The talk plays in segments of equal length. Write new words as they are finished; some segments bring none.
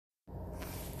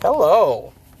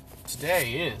Hello.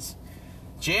 Today is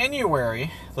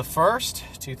January the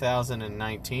 1st,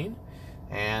 2019,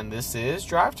 and this is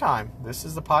Drive Time. This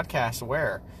is the podcast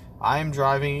where I am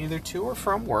driving either to or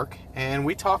from work, and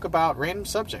we talk about random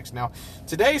subjects. Now,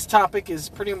 today's topic is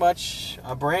pretty much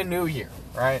a brand new year,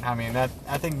 right? I mean, I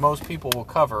think most people will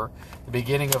cover the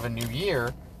beginning of a new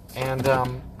year, and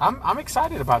I'm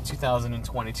excited about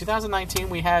 2020. 2019,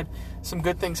 we had some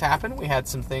good things happen. We had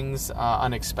some things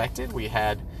unexpected. We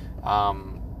had,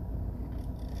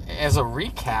 as a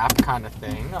recap kind of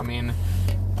thing, I mean,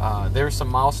 there's some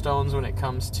milestones when it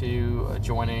comes to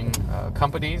joining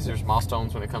companies. There's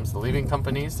milestones when it comes to leaving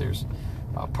companies. There's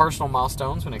personal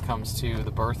milestones when it comes to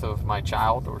the birth of my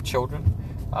child or children.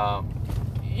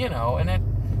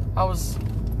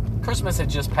 Christmas had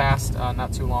just passed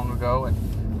not too long ago, and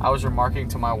I was remarking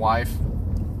to my wife,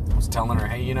 I was telling her,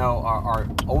 hey, our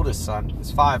oldest son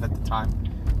is 5 at the time,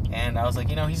 and I was like,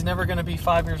 he's never going to be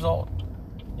 5 years old.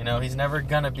 He's never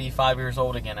going to be 5 years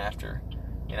old again after.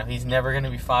 He's never going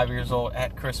to be 5 years old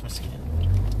at Christmas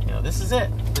again. This is it.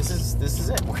 This is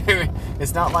it.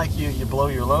 It's not like you blow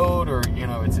your load or,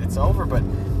 it's over, but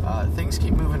things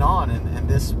keep moving on, and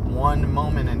this one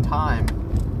moment in time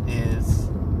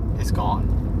is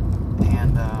gone.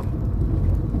 And,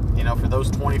 for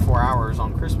those 24 hours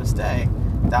on Christmas Day,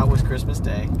 that was Christmas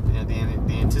Day.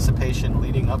 The anticipation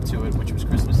leading up to it, which was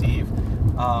Christmas Eve,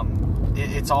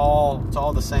 it's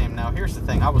all the same. Now, here's the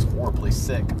thing. I was horribly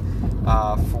sick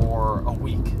for a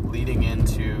week leading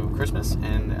into Christmas,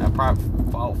 and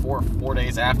probably 4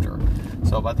 days after.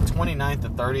 So about the 29th to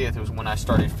 30th was when I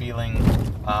started feeling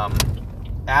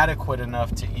adequate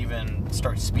enough to even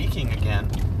start speaking again.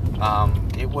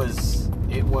 It was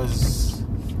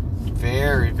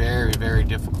very, very, very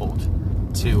difficult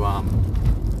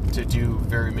to do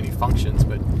very many functions,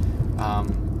 but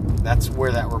that's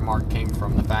where that remark came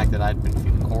from. The fact that I'd been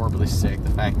feeling horribly sick,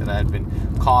 the fact that I'd been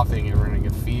coughing and running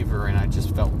a fever, and I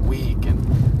just felt weak,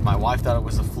 and my wife thought it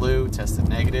was the flu, tested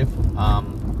negative.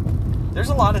 There's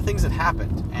a lot of things that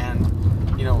happened, and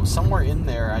somewhere in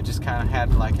there I just kind of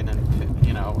had like an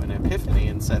epiphany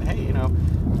and said, hey,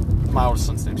 my oldest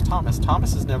son's name's Thomas.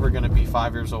 Thomas is never going to be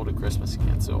 5 years old at Christmas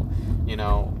again. So,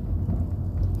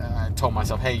 I told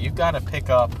myself, hey, you've got to pick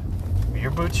up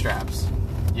your bootstraps.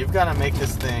 You've got to make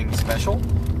this thing special,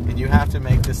 and you have to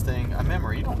make this thing a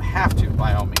memory. You don't have to,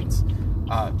 by all means.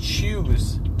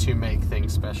 Choose to make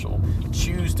things special.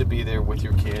 Choose to be there with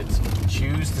your kids.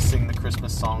 Choose to sing the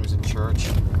Christmas songs in church,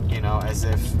 as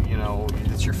if,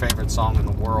 it's your favorite song in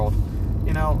the world.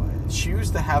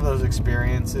 Choose to have those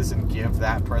experiences and give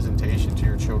that presentation to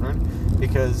your children,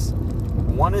 because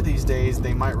one of these days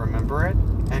they might remember it,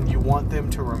 and you want them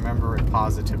to remember it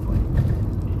positively.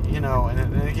 And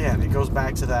again, it goes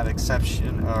back to that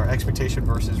expectation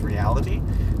versus reality.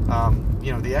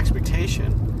 The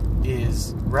expectation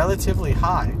is relatively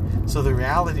high, so the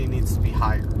reality needs to be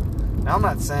higher. Now, I'm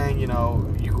not saying, you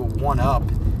go one up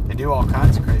and do all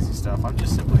kinds of crazy stuff. I'm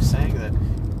just simply saying that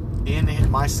in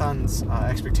my son's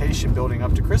expectation building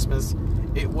up to Christmas,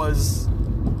 it was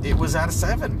out of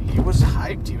 7. He was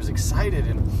hyped. He was excited.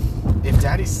 And if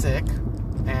Daddy's sick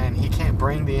and he can't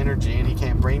bring the energy and he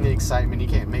can't bring the excitement, he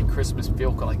can't make Christmas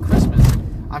feel like Christmas,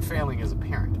 I'm failing as a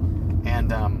parent.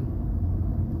 And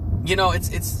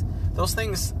it's those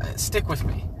things stick with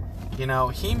me.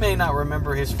 He may not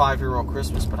remember his 5-year-old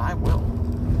Christmas, but I will.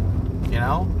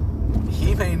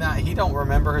 He may not. He don't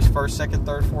remember his 1st, 2nd,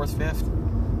 3rd, 4th, 5th.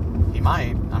 He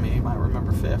might. He might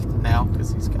remember 5th now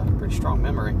because he's got a pretty strong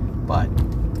memory. But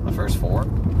the first 4,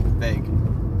 vague.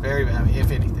 Very,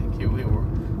 if anything,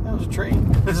 that was a treat.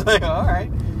 It's like, all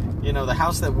right. The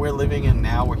house that we're living in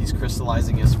now, where he's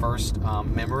crystallizing his first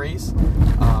memories,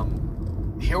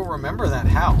 he'll remember that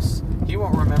house. He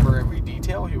won't remember every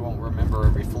detail. He won't remember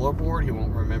every floorboard. He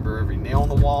won't remember every nail on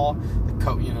the wall, the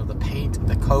coat, the paint,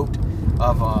 the coat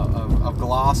of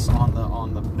gloss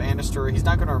on the banister. He's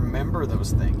not going to remember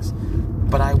those things,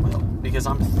 but I will, because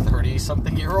I'm a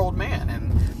 30-something-year-old man,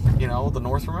 and the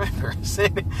North remembers.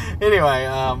 Anyway,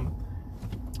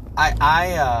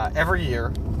 I every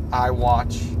year I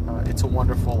watch It's a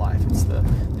Wonderful Life. It's the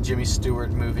Jimmy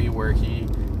Stewart movie where he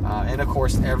and of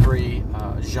course every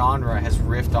genre has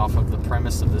riffed off of the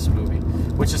premise of this movie,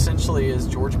 which essentially is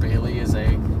George Bailey is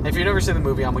if you've never seen the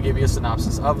movie, I'm going to give you a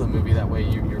synopsis of the movie, that way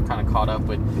you're kind of caught up.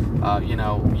 But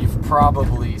you've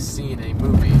probably seen a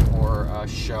movie or a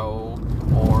show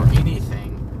or anything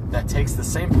that takes the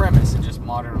same premise and just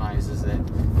modernizes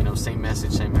it, same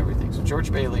message, same everything. So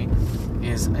George Bailey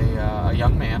is a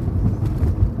young man,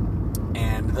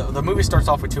 and the movie starts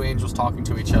off with 2 angels talking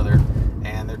to each other,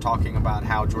 and they're talking about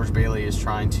how George Bailey is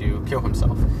trying to kill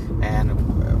himself. And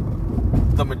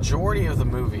the majority of the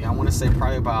movie, I want to say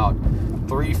probably about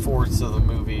 3/4 of the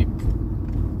movie,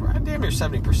 damn near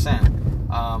 70%,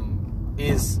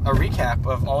 is a recap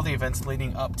of all the events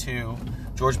leading up to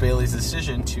George Bailey's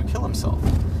decision to kill himself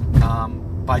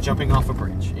by jumping off a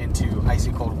bridge into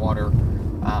icy cold water.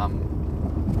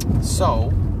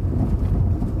 So,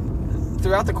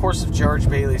 throughout the course of George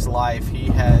Bailey's life, he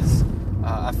has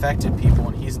affected people,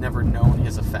 and he's never known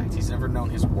his effect. He's never known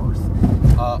his worth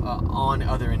on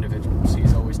other individuals.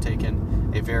 He's always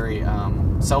taken a very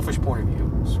selfish point of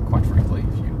view, quite frankly,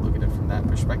 if you look at it from that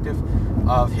perspective,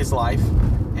 of his life.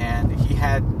 And he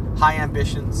had high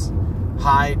ambitions,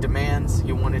 high demands.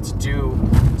 He wanted to do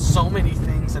so many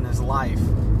things in his life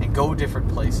and go different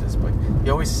places, but he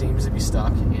always seems to be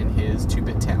stuck in his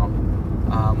two-bit town.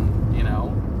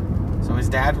 So his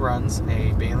dad runs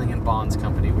a Bailey and Bonds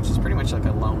company, which is pretty much like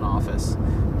a loan office.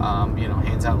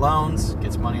 Hands out loans,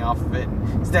 gets money off of it.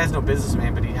 His dad's no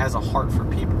businessman, but he has a heart for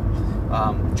people.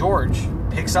 George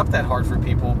picks up that heart for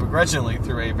people begrudgingly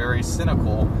through a very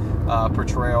cynical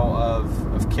portrayal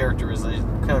of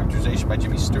characterization by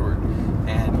Jimmy Stewart.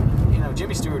 And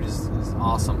Jimmy Stewart is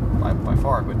awesome by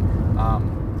far, but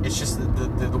it's just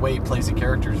the way he plays the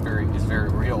character is very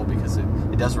real, because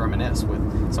it does reminisce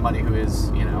with somebody who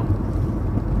is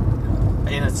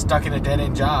stuck in a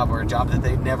dead-end job, or a job that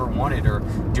they never wanted, or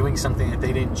doing something that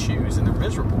they didn't choose, and they're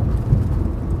miserable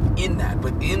in that.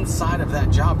 But inside of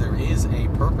that job, there is a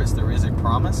purpose, there is a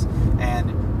promise,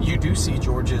 and you do see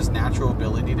George's natural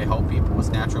ability to help people, his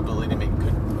natural ability to make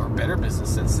good or better business,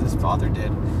 since his father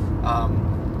did.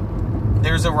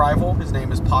 There's a rival. His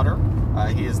name is Potter.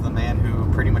 He is the man who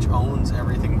pretty much owns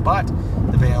everything but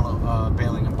the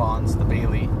Bailey and Bonds, the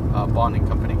Bailey Bonding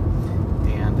Company.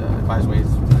 And by the way,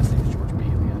 his last name is George Bailey.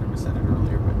 I never said it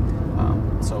earlier,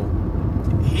 but so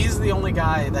he's the only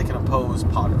guy that can oppose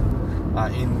Potter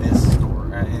in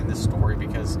this story,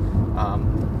 because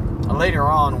later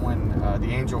on, when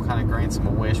the angel kind of grants him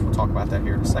a wish, we'll talk about that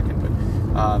here in a second.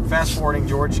 But fast forwarding,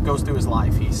 George goes through his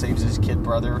life. He saves his kid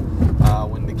brother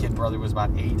when the kid brother was about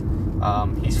 8.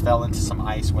 He's fell into some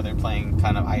ice where they're playing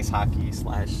kind of ice hockey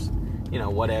 /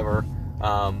 whatever.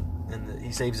 And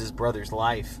he saves his brother's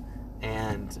life.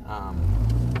 And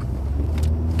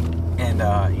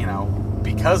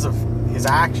because of his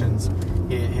actions,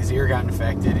 his ear got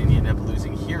infected, and he ended up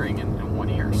losing hearing in one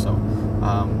ear. So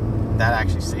that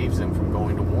actually saves him from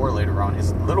going to war later on.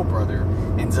 His little brother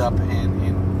ends up,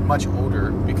 and much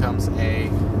older, becomes a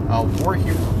war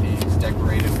hero. He's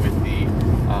decorated with the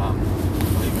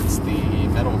the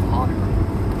Medal of Honor,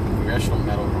 Congressional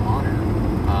Medal of Honor,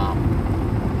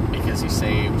 because he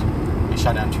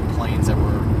shot down 2 planes that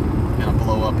were going to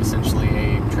blow up essentially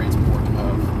a transport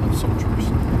of soldiers.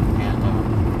 And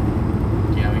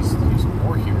he's a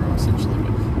war hero essentially,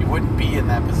 but he wouldn't be in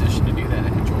that position to do that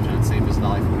if George hadn't saved his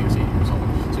life when he was 8 years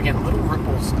old. So again, little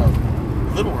ripples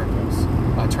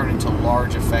turn into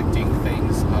large affecting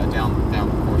things down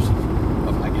the course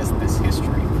of I guess this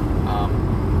history.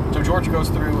 So George goes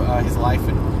through his life,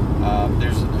 and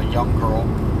there's a young girl.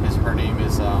 Her name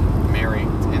is Mary.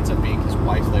 Ends up being his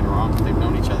wife later on. They've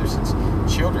known each other since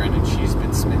children, and she's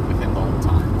been smitten with him the whole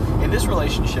time. In this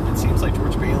relationship, it seems like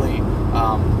George Bailey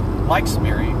likes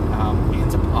Mary. He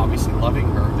ends up obviously loving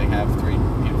her. They have 3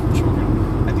 beautiful children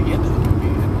at the end of the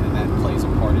movie, and that plays a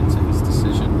part into his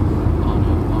decision on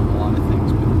a lot of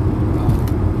things. But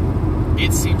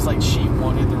it seems like she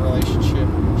wanted the relationship.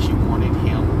 She wanted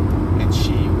him. And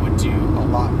she would do a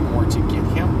lot more to get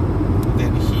him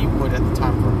than he would at the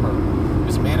time for her. He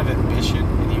was a man of ambition,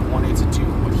 and he wanted to do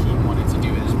what he wanted to do.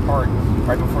 In his part,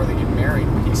 right before they get married,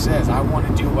 he says, "I want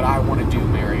to do what I want to do,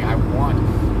 Mary. I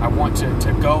want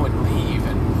to go and leave."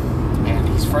 And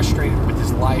he's frustrated with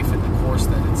his life and the course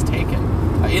that it's taken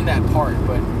in that part.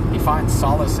 But he finds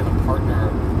solace in a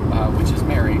partner, which is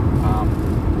Mary,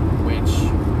 which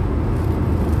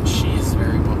she's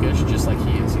very bookish, just like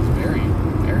he is. He's very,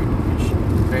 very bookish,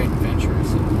 very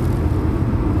adventurous,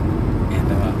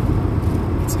 and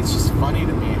it's just funny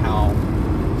to me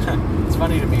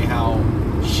how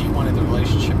she wanted the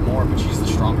relationship more, but she's the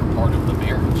stronger part of the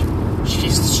marriage.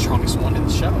 She's the strongest one in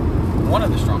the show, one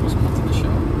of the strongest ones in the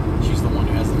show. She's the one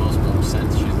who has the most moral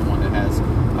sense. She's the one that has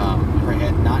her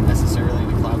head not necessarily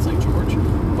in the clouds like George,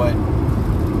 but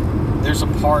there's a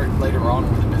part later on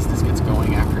where the business gets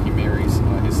going after he marries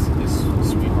his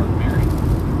sweetheart Mary,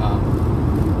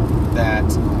 that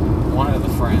one of the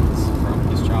friends from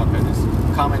his childhood is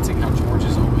commenting how George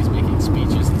is always making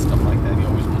speeches and stuff like that. He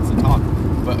always wants to talk.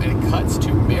 But it cuts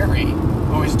to Mary,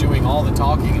 who is doing all the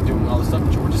talking and doing all the stuff.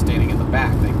 George is standing in the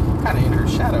back, kind of in her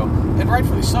shadow, and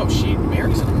rightfully so.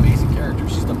 Mary's an amazing character.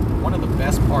 She's one of the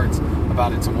best parts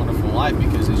about It's a Wonderful Life,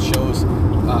 because it shows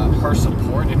her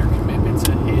support and her commitment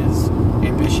to his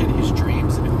ambition, his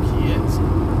dreams, and who he is.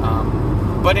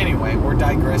 But anyway, we're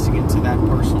digressing into that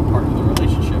personal part of the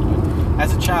relationship. But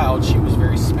as a child, she was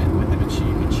very smitten with him, and she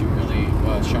really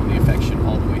showed the affection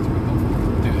all the way through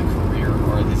the career,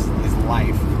 or his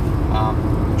life.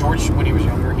 George, when he was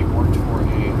younger, he worked for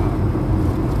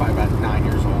probably about 9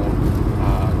 years old,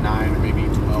 9 or maybe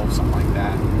 12, something like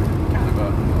that, kind of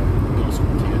a middle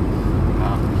school kid.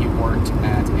 He worked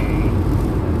at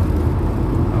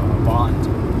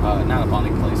not a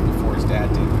bonding place before his dad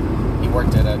did, but he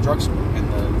worked at a drugstore, and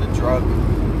the drug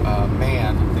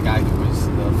man, the guy who was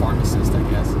the pharmacist, I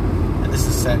guess, and this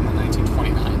is set in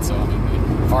 1929, so I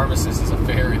mean, pharmacist is a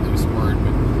very loose word,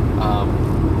 but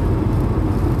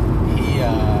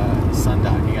his son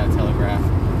died. He got a telegraph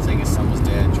saying his son was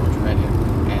dead. George read it,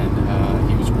 and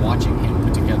he was watching him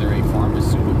put together a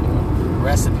pharmaceutical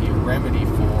recipe, a remedy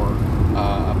for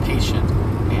a patient,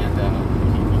 and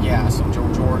so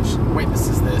George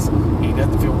witnesses this. He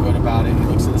doesn't feel good about it. He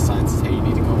looks at the sign and says, hey, you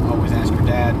need to go always ask your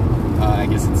dad. I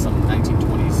guess it's some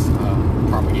 1920s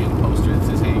propaganda poster that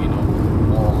says, hey,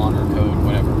 moral honor code,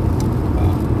 whatever.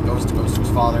 Goes to his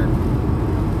father.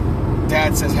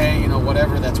 Dad says, hey,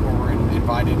 whatever, that's where we're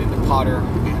invited into Potter,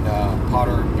 and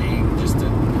Potter, being just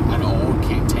an old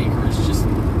cantanker, is just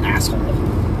an asshole,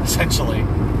 essentially.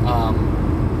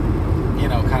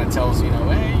 Kind of tells, hey,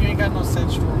 you ain't got no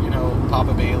sense for,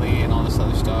 Papa Bailey and all this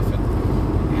other stuff,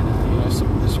 and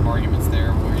there's some arguments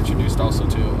there. We're introduced also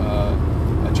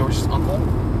to George's uncle,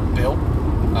 Bill,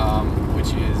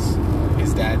 which is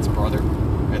his dad's brother,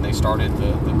 and they started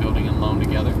the building and loan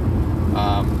together.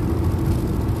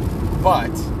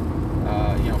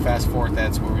 Fast forward,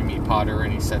 that's where we meet Potter,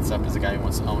 and he sets up as a guy who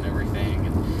wants to own everything,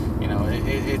 and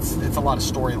it's a lot of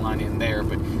storyline in there.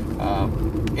 But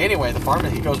anyway,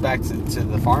 he goes back to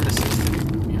the pharmacist,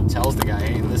 and tells the guy,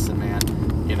 hey, listen, man,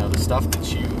 the stuff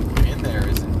that you put in there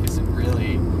isn't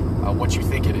really what you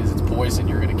think it is. It's poison.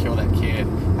 You're gonna kill that kid.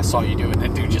 I saw you do it. And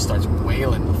that dude just starts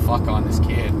wailing the fuck on this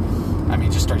kid. I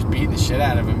mean, just starts beating the shit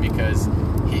out of him, because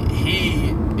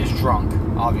he is drunk.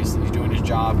 Obviously, he's doing his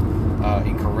job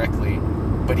incorrectly,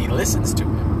 but he listens to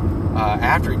him.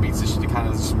 After he beats the shit, he kind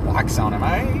of just whacks on him.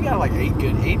 He got like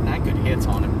 9 good hits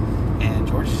on him, and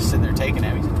George is just sitting there taking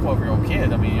him. He's a 12-year-old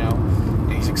kid. I mean,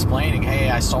 and he's explaining, hey,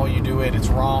 I saw you do it. It's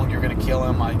wrong. You're going to kill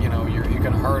him. You're going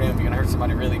to hurt him. You're going to hurt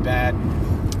somebody really bad.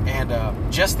 And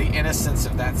just the innocence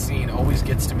of that scene always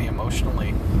gets to me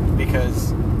emotionally,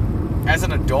 because as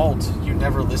an adult, you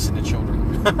never listen to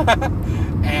children.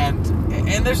 and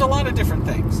there's a lot of different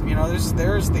things.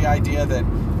 There's the idea that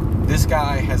this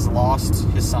guy has lost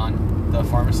his son. The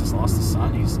pharmacist lost his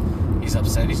son. He's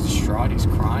upset. He's distraught. He's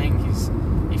crying.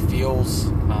 He feels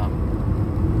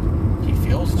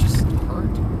just hurt.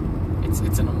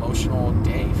 It's an emotional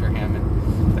day for him,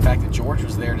 and the fact that George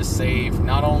was there to save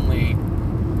not only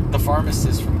the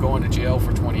pharmacist from going to jail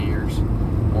for 20 years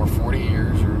or 40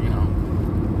 years, or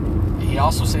he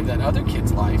also saved that other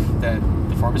kid's life that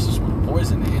the pharmacist was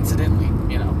poisoned, incidentally,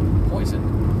 poisoned,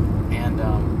 and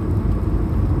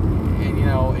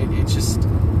it just,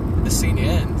 the scene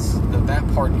ends, that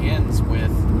part ends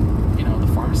with the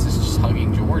pharmacist just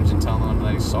hugging George and telling him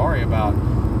that he's sorry about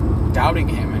doubting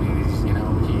him, and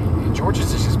and George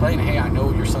is just explaining, hey, I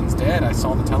know your son's dead. I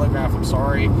saw the telegraph. I'm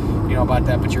sorry, about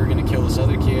that, but you're going to kill this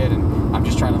other kid, and I'm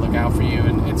just trying to look out for you.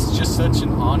 And it's just such an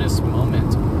honest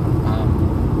moment.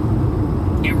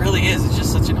 It really is. It's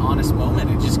just such an honest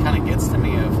moment. It just kind of gets to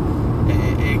me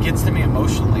it gets to me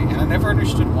emotionally, and I never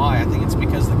understood why. I think it's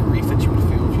because the grief that you would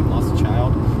feel if you lost a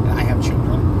child, and I have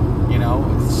children.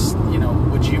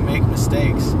 Would you make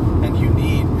mistakes? And you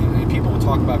need, people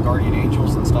talk about guardian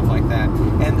angels and stuff like that,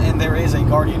 and there is a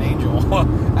guardian angel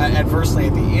adversely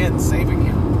at the end saving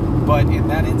him. But in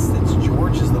that instance,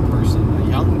 George is the person, a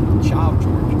young child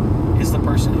George, is the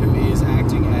person who is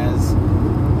acting as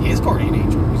his guardian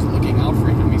angel. He's looking out for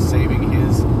him. He's saving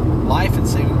his life and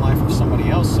saving the life of somebody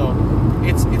else. So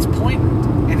it's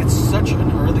poignant, and it's such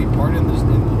an early part in the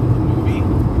movie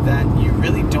that you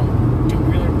really don't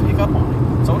really pick up on it.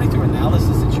 It's only through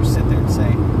analysis that you sit there and say,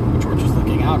 well, George was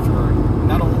looking out for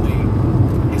not only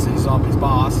his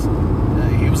boss.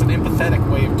 It was an empathetic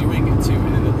way of doing it too.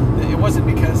 It wasn't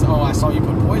because, oh, I saw you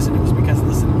put poison. It was because,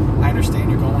 listen, I understand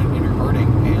you're going and you're hurting,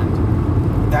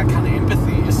 and that kind of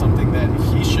empathy is something that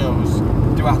he shows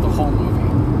throughout the whole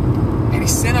movie. And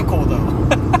he's cynical, though.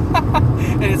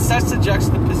 And it's such a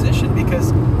juxtaposition,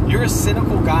 because you're a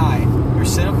cynical guy. You're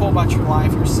cynical about your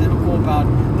life. You're cynical about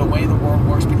the way the world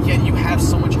works, but yet you have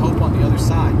so much hope on the other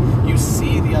side. You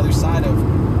see the other side of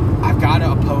I've got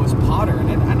to oppose Potter.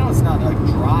 And I know it's not a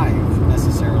drive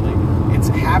necessarily. It's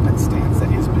happenstance that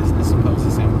his business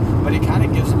opposes him. But it kind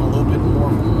of gives him a little bit more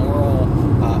of a moral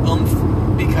oomph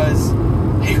because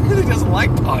he really doesn't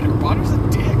like Potter. Potter's a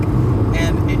dick.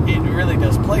 And it really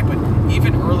does play. But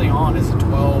even early on as a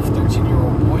 12,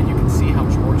 13-year-old boy, you can see how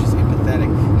George is empathetic,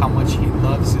 how much he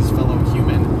loves his fellow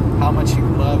human, how much he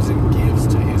loves and gives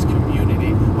to his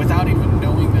community without even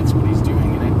knowing that's what he's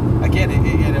doing. And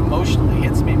it emotionally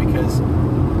hits me because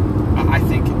I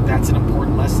think that's an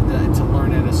important lesson to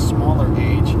learn at a smaller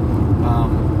age.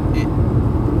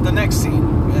 The next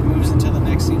scene, it moves into the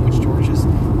next scene, which George is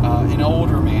an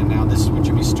older man now. This is when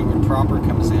Jimmy Stewart proper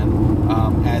comes in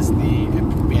as the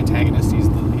antagonist. He's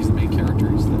the main character.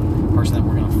 He's the person that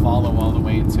we're going to follow all the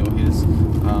way until his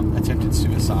attempted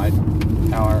suicide,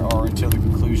 or until the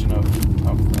conclusion of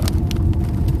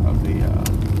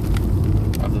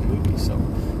the movie. So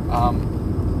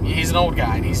he's an old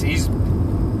guy, and he's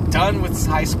done with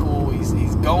high school.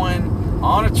 He's going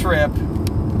on a trip.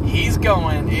 He's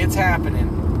going. It's happening,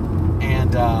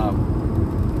 and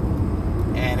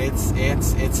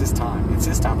it's his time. It's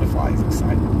his time to fly. He's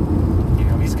excited. You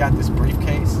know, he's got this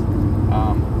briefcase.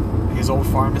 His old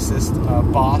pharmacist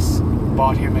boss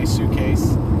bought him a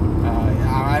suitcase.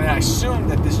 I assume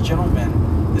that this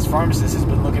gentleman, this pharmacist, has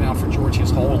been looking out for George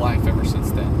his whole life ever since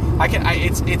then.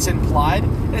 It's implied.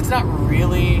 It's not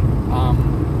really.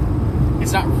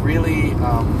 It's not really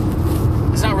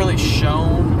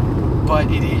shown,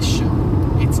 but it is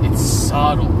shown. It's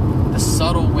subtle. The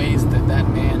subtle ways that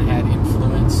man had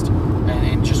influenced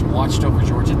and just watched over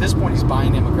George. At this point, he's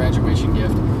buying him a graduation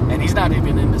gift, and he's not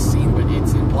even in the scene, but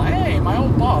it's implied. Hey, my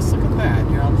old boss, look at that.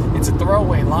 You know, it's a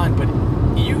throwaway line, but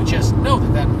you just know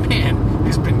that man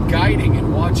has been guiding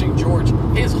and watching George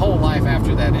his whole life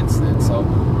after that incident. So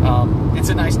it's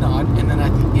a nice nod. And then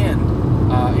at the end,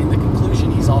 in the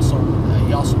conclusion, he also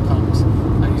comes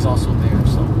and he's also there.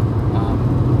 So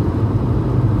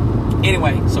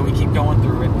anyway, so we keep going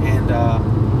through it, and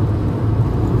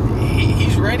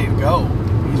he's ready to go.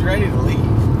 He's ready to leave.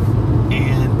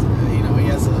 And you know, he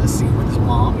has a scene with his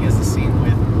mom. He has a scene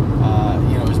with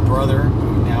his brother,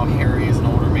 who now Harry is an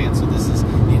older man. So this is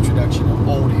the introduction of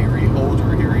older Harry,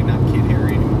 not kid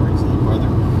Harry anymore. He's a little brother.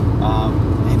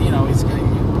 And you know, he's got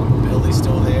Billy's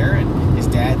still there, and his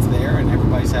dad's there, and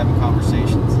everybody's having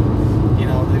conversations. You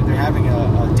know, they're having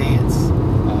a dance.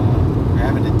 They're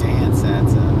having a dance at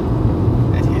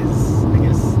his, I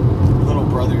guess, little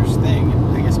brother's thing.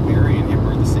 And I guess Mary and him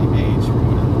are the same age, from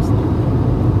what it looks like.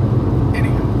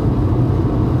 Anyhow,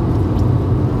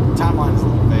 timeline is a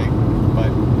little vague,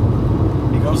 but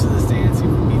he goes to this dance. He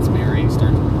meets Mary. He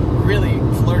starts really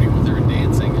flirting with her and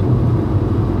dancing.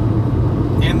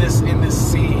 And in this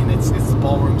scene, it's the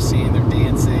ballroom scene. They're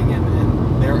dancing, and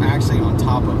they're actually on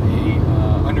top of a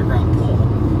underground pool,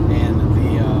 and the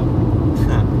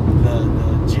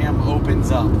gym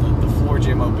opens up. The floor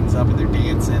gym opens up, and they're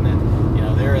dancing, and you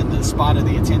know, they're in the spot of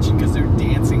the attention because they're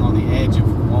dancing on the edge of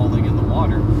rolling in the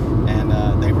water. And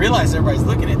they realize everybody's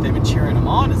looking at them and cheering them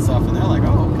on and stuff, and they're like,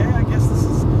 oh, okay, I guess this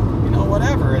is, you know,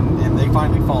 whatever. And they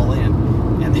finally fall in,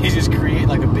 and they just create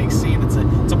like a big scene. It's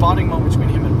a bonding moment between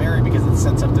him and Mary because it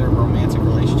sets up their romantic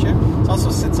relationship. It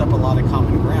also sets up a lot of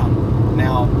common ground.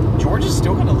 Now, George is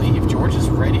still going to leave. George is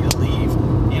ready to leave,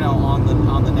 you know,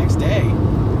 on the next day,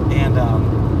 and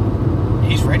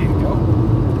he's ready to go.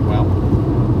 Well,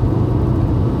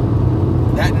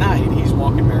 that night he's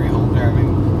walking Mary home. They're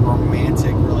having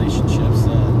romantic relationships.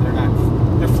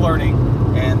 They're flirting,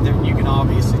 and you can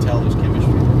obviously tell there's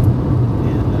chemistry there.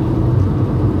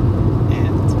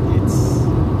 And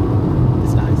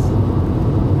it's nice.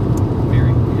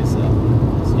 Mary is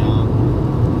young.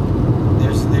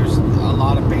 There's a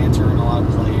lot of banter and a lot of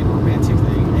play and romantic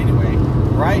thing. Anyway,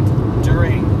 right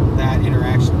during that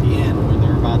interaction at the end, when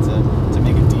they're about to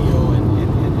make a deal and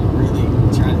really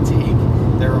try to take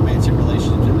their romantic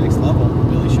relationship to the next level,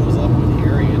 Billy shows up with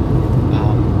Harry, and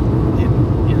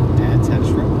you know, Dad's had a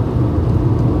stroke.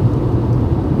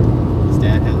 His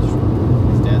dad had a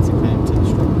stroke. His dad succumbed to the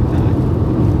stroke and died.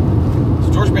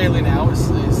 So George Bailey now is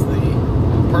the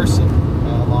person,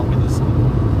 along with his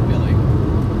Billy,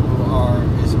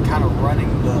 who is kind of running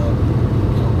the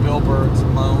billboards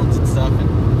and loans and stuff.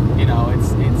 And you know,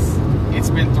 it's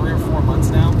been 3 or 4 months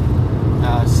now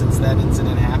since that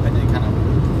incident happened. It kind of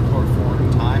poured forward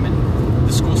in time, and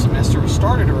the school semester has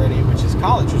started already, which is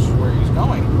college, which is where he's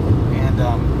going. And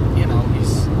you know,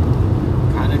 he's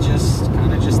kind of just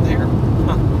there.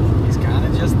 He's kind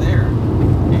of just there,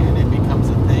 and it becomes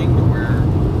a thing to where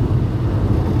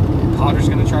Potter's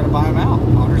going to try to buy him out.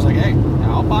 Potter's like, hey,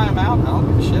 I'll buy him out. I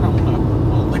don't give a shit. I want to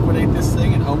liquidate this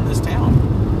thing and own this town.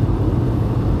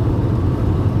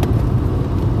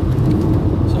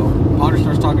 Potter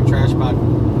starts talking trash about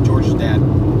George's dad,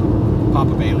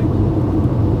 Papa Bailey.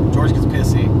 George gets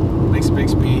pissy, makes a big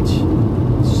speech.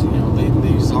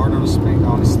 He's hard on his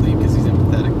sleeve because he's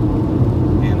empathetic.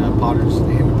 And him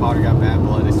and Potter got bad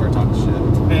blood. They start talking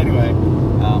shit. But anyway,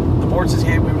 the board says,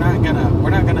 "Hey, we're not gonna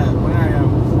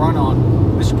run on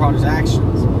Mr. Potter's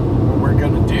actions. What we're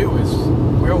gonna do is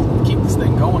we'll keep this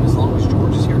thing going as long as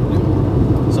George is here to do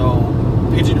it." So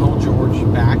pigeonhole George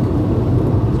back.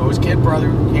 So his kid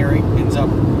brother Harry ends up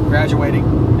graduating,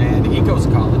 and he goes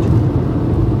to college.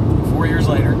 4 years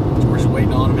later, George is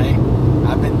waiting on him. Hey,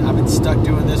 I've been stuck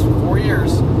doing this for 4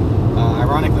 years.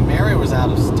 Ironically, Mary was out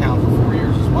of town for 4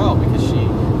 years as well because she,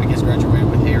 I guess,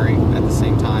 graduated with Harry at the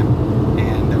same time,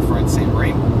 and their friend Sam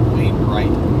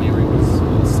Wainwright, who Mary was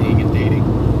seeing and dating,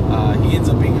 he ends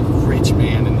up being a rich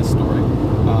man in this story.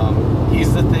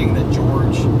 He's the thing that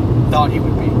George thought he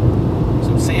would be.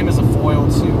 So Sam is a foil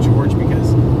to George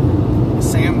because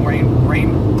Sam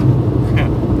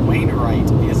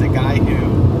Wainwright is a guy who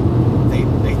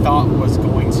they thought was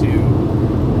going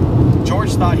to.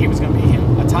 George thought he was going to be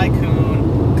a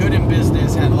tycoon, good in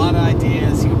business, had a lot of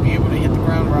ideas. He would be able to hit the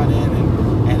ground running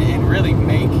and really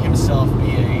make himself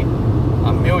be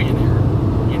a millionaire,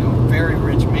 very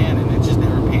rich man. And it just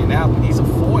never panned out. But he's a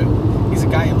foil. He's a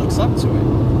guy who looks up to it.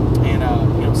 And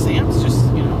Sam's just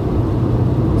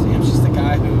the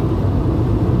guy who,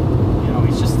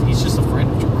 he's just a friend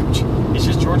of George. He's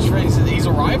just George's friend. He's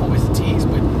a rival. He's a tease,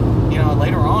 but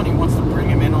later on he wants to bring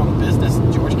him in on the business,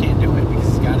 and George can't do it because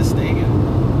he's got to stay in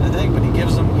the thing. But he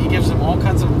gives him all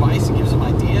kinds of advice. He gives him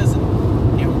ideas,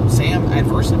 and Sam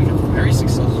adversely becomes very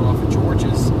successful off of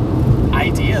George's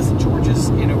ideas and George's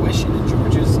intuition and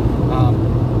George's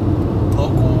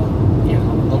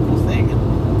local thing. And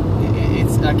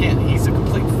it's again, he's a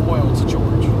complete foil to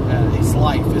George. His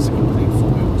life is a complete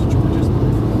foil to George's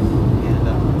life,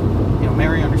 and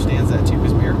Mary understands that too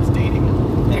because Mary was dating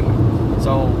him. Anyway,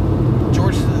 so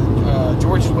George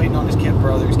is waiting on his kid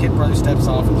brother. His kid brother steps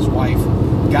off with his wife,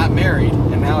 got married,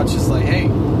 and now it's just like, hey,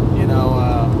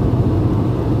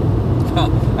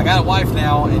 I got a wife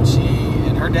now,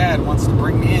 and her dad wants to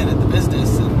bring me in at the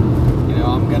business, and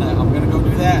I'm gonna go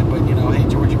do that. But hey,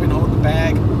 George, you've been holding the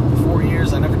bag for 4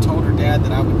 years. I never told her dad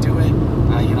that I would do it.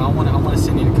 I want to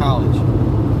send you to college,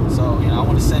 so I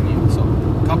want to send you. So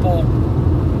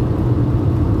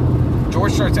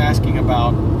George starts asking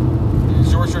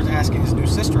his new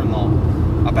sister-in-law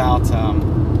about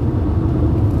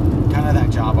kind of that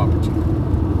job opportunity.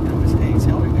 Is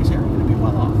Harry going to be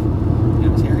well off?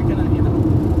 Is Harry going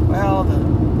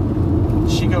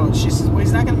to, she says, well,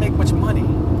 he's not going to make much money,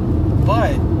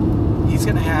 but he's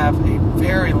going to have a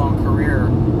very long career,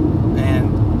 and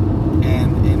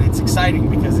it's exciting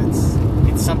because it's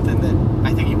something that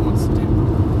I think he wants to do.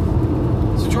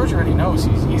 So George already knows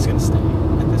he's going to stay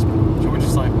at this point. George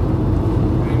is like,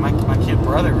 my kid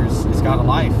brother has got a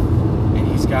life, and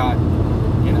he's got,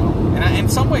 and in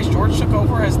some ways George took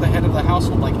over as the head of the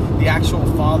household, like the actual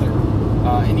father.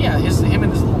 And yeah, him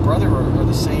and his little brother are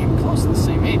close to the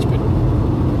same age, but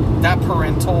that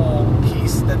parental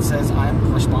piece that says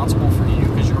I'm responsible for you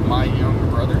because you're my younger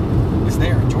brother is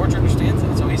there. And George understands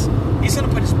that, so he's going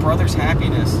to put his brother's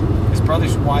happiness, his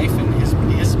brother's wife, and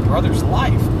his brother's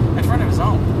life in front of his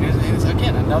own. It's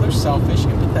again another selfish,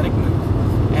 empathetic move.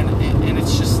 And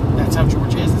it's just, that's how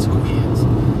George is. That's who he is.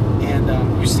 And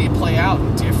you see it play out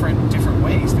in different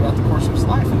ways throughout the course of his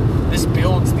life. And this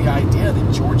builds the idea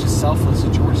that George is selfless,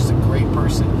 that George is a great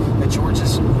person, that George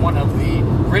is one of the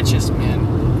richest men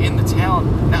in the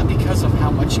town, not because of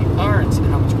how much he earns and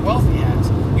how much wealth he has,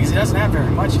 because he doesn't have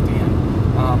very much at the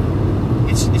end.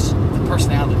 It's the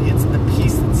personality. It's the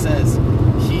piece that says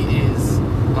he is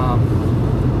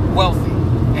wealthy.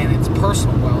 And it's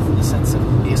personal wealth in the sense of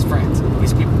he has friends, he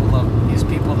has people who love him, he has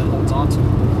people that holds on to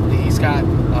him. He's got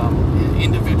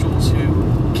individuals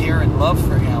who care and love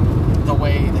for him the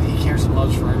way that he cares and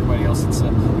loves for everybody else. It's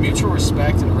a mutual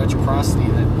respect and a reciprocity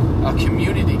that a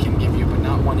community can give you, but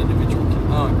not one individual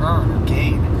can earn or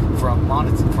gain from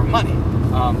money.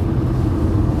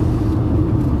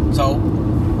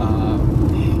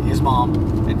 His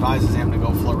mom advises him to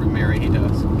go flirt with Mary. He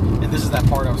does, and this is that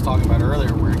part I was talking about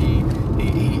earlier where he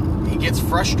gets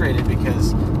frustrated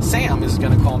because Sam is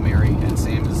going to call Mary, and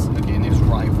Sam is again his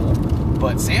rival.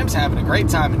 But Sam's having a great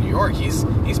time in New York. He's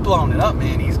blowing it up,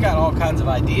 man. He's got all kinds of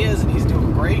ideas, and he's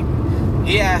doing great.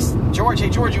 He asked George, "Hey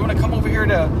George, you want to come over here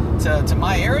to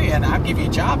my area, and I'll give you a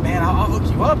job, man. I'll hook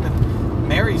you up." And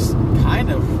Mary's kind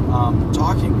of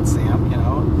talking with Sam, you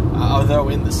know, although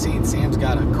in the scene Sam's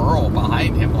got a girl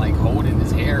behind him, like holding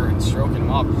his hair and stroking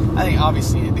him up. I think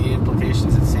obviously the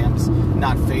implications that Sam's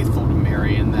not faithful to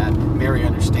Mary, and that Mary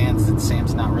understands that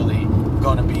Sam's not really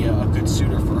going to be a good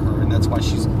suitor for her, and that's why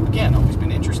she's, again, always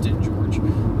been interested in George.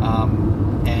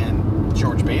 And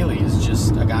George Bailey is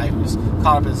just a guy who's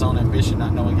caught up in his own ambition,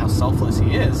 not knowing how selfless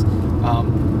he is,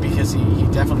 because he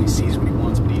definitely sees what he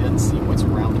wants, but he doesn't see what's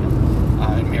around him,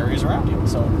 and Mary is around him.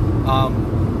 So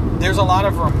there's a lot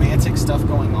of romantic stuff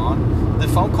going on. The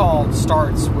phone call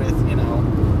starts with, you know,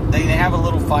 they have a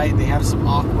little fight, they have some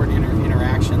awkward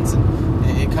interactions,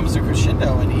 and it comes to a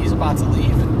crescendo, and he's about to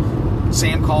leave, and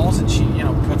Sam calls, and she, you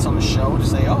know, puts on a show to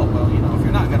say, oh, well, you know, if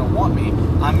you're not going to want me,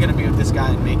 I'm going to be with this guy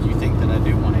and make you think that I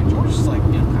do want it. And George is like,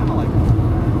 you know, kind of like,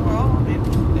 well, I mean,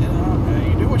 you know,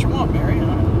 you do what you want, Mary, you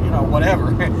know,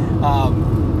 whatever.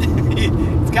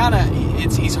 It's kind of,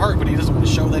 he's hurt, but he doesn't want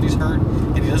to show that he's hurt,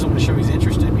 and he doesn't want to show he's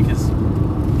interested, because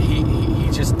he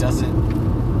just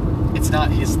doesn't, it's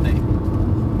not his thing.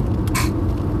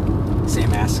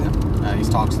 Sam asks him, he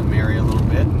talks to Mary a little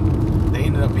bit, and they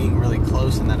ended up being really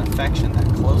close, and that affection, that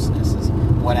closeness is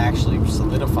what actually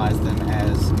solidifies them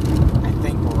as, I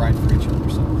think, we're right for each other.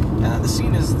 So, and the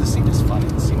scene is funny.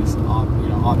 The scene is, you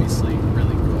know, obviously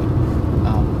really good,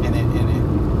 and it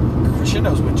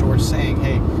crescendos with George saying,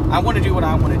 "Hey, I want to do what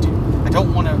I want to do. I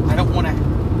don't want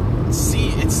to see."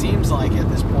 It seems like at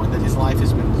this point that his life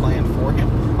has been planned for him,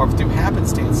 or through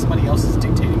happenstance, somebody else is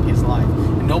dictating his life,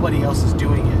 and nobody else is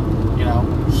doing it. You know,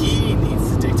 he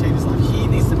needs to dictate his life. He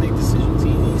needs to make decisions.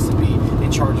 He needs to be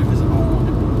in charge of his own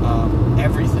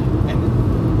everything. And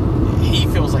he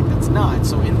feels like that's not.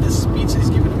 So in this speech that he's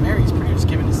given to Mary, he's pretty much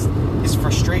given his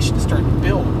frustration to start to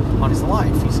build on his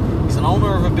life. He's an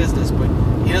owner of a business, but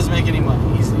he doesn't make any money.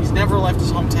 He's never left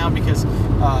his hometown because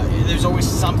there's always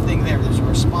something there. There's a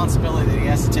responsibility that he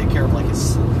has to take care of, like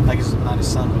his not his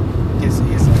son, but his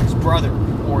brother,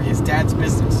 or his dad's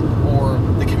business, or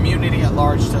the community at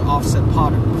large to offset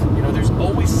Potter. You know, there's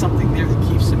always something there that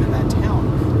keeps him in that town,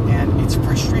 and it's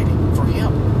frustrating for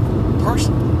him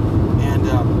personally. And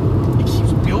it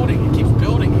keeps building,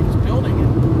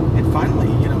 and finally,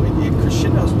 you know, it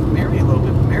crescendos with Mary a little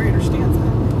bit, but Mary understands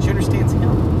that. She understands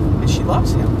him, and she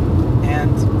loves him,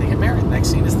 and they get married. Next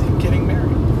scene is them getting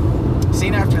married.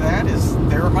 Scene after that is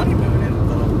their honeymoon, and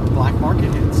the black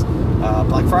market hits.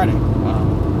 Black Friday.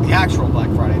 The actual Black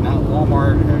Friday, not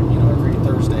Walmart, you know, every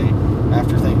Thursday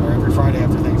after or every Friday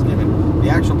after Thanksgiving. The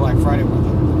actual Black Friday when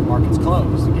the market's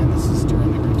closed. Again, this is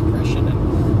during the Great Depression,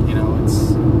 and, you know,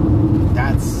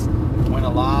 that's when a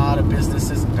lot of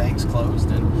businesses and banks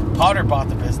closed, and Potter bought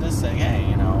the business, saying, hey,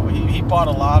 you know, he bought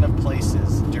a lot of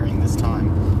places during this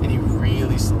time, and he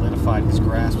really solidified his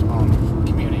grasp on the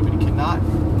community, but he could not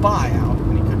buy out,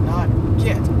 and he could not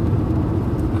get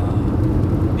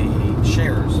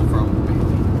shares from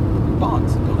Bailey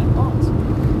bonds, building bonds.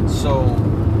 So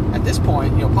at this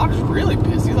point, you know, Potter's really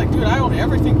pissed. He's like, dude, I own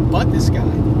everything but this guy.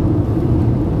 And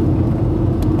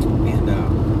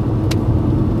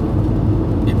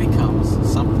it becomes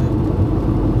something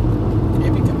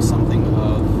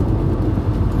of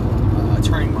a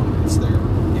turning moment.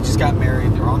 They just got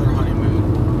married. They're on their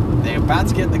honeymoon. They're about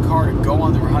to get in the car to go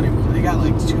on their honeymoon. They got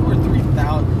like $2,000 or $3,000.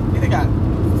 I think they got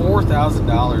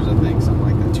 $4,000, I think, something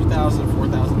like that. $2,000,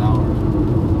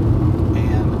 $4,000,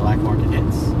 and the black market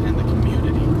hits, and the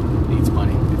community needs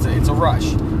money. It's a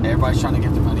rush. Everybody's trying to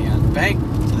get their money out of the bank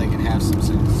so they can have some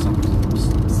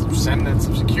semblance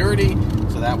of security.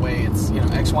 So that way, it's, you know,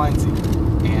 X, Y, and Z.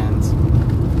 And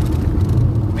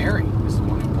Mary is the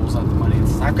one who pulls out the money and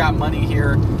says, "I've got money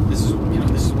here. This is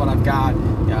what I've got.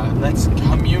 Let's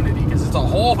community," because it's a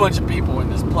whole bunch of people in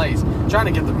this place trying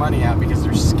to get their money out because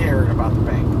they're scared about the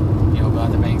bank.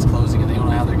 About the bank's closing, and they don't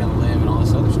know how they're going to live and all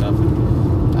this other stuff. And,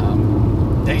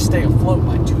 they stay afloat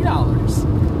by $2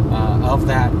 of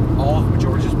that, all of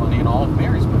George's money and all of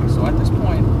Mary's money. So at this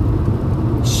point,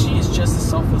 she is just as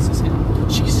selfless as him.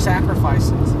 She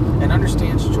sacrifices and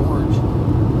understands George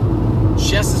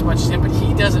just as much as him, but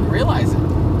he doesn't realize it.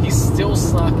 He's still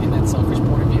stuck in that selfish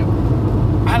point of view.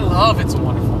 I love It's a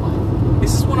Wonderful Life.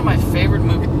 This is one of my favorite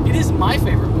movies. It is my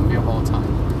favorite movie of all time.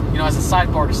 You know, as a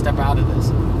sidebar to step out of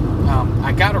this,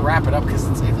 I got to wrap it up because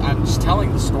I'm just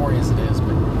telling the story as it is,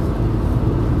 but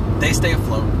they stay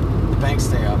afloat. The banks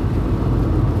stay up.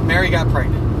 Mary got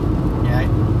pregnant. Okay?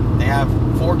 They have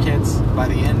 4 kids by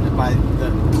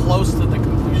close to the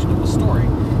conclusion of the story.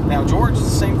 Now, George is the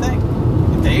same thing.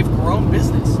 They've grown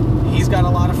business. He's got a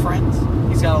lot of friends.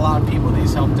 He's got a lot of people that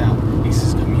he's helped out.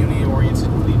 He's a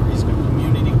community-oriented leader. He's a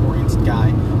community-oriented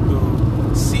guy who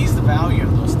sees the value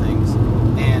of those things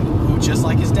and who just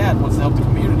like his dad, wants to help the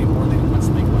community more than he wants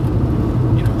to make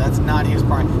money. You know, that's not his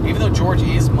priority. Even though George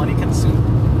is money consumed,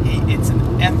 it's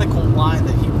an ethical line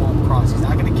that he won't cross. He's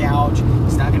not going to gouge.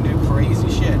 He's not going to do crazy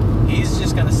shit. He's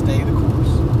just going to stay the course.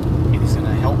 And he's going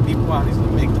to help people out. He's going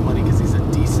to make the money because he's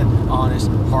a decent, honest,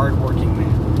 hardworking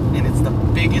man. And it's the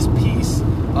biggest piece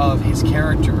of his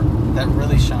character that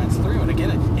really shines through. And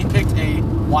again, he picked a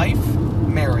wife,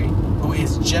 Mary, who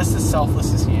is just as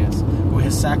selfless as he is, who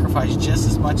has sacrificed just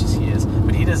as much as he is,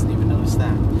 but he doesn't even notice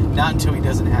that. Not until he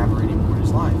doesn't have her anymore in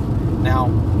his life. Now,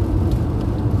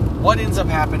 what ends up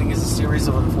happening is a series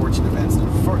of unfortunate events.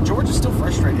 George is still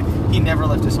frustrated. He never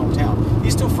left his hometown.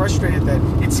 He's still frustrated that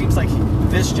it seems like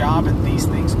this job and these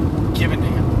things were given to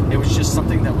him. It was just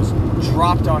something that was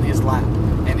dropped on his lap.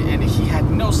 And he had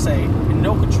no say and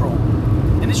no control.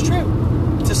 And it's true.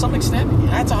 To some extent,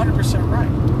 that's 100% right.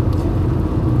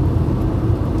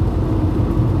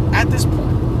 At this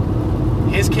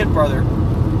point, his kid brother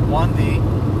won the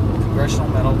Congressional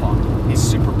Medal of Honor. He's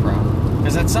super proud.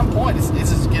 Because at some point, it's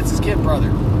his kid brother.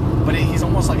 But he's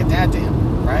almost like a dad to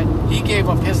him, right? He gave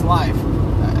up his life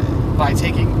by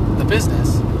taking the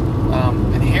business.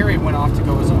 And Harry went off to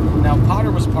go his own. Now,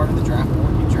 Potter was part of the draft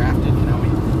board. He drafted,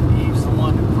 he was the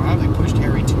one who probably pushed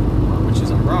Harry to war, which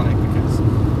is ironic because,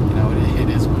 it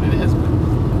is what it is. But,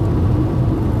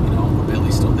 Uncle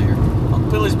Billy's still there. Uncle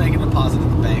Billy's making a deposit at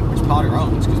the bank, which Potter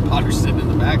owns because Potter's sitting in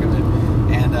the back of it.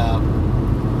 And,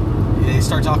 they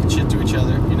start talking shit to each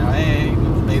other. Hey,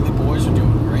 the Bailey boys are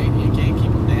doing great. You can't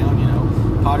keep them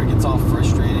down. Potter gets all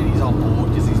frustrated. He's all old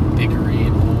because he's bickery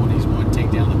and old. He's wanting to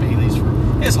take down the Baileys for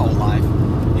his whole life.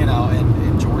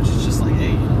 And George is just like,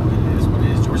 hey, it is what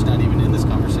it is. George's not even in this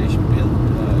conversation.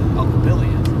 Uncle Billy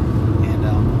is.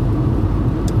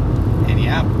 And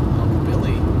yeah, Uncle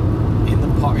Billy,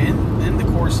 in the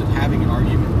course of having an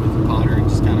argument with Potter and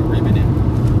just kind of ribbing him,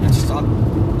 and just talking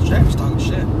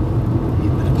shit.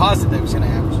 The deposit that he was going to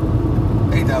have was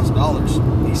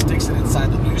 $8,000. He sticks it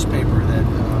inside the newspaper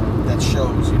that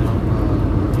shows,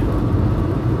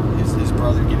 his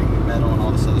brother getting the medal and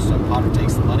all this other stuff. Potter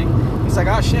takes the money. He's like,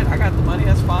 oh shit, I got the money,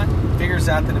 that's fine. Figures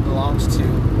out that it belongs to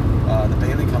the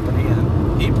Bailey Company,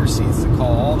 and he proceeds to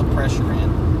call all the pressure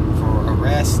in for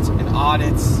arrests and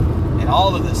audits and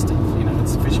all of this stuff.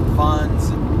 Insufficient funds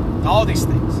and all these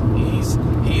things.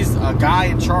 He's a guy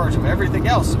in charge of everything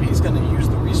else, so he's going to use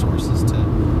the resources to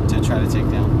try to take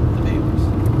down the Baileys.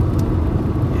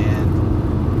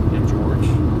 And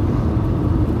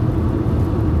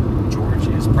George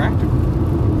is practical.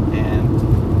 And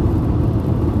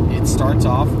it starts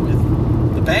off with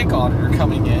the bank auditor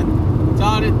coming in to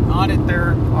audit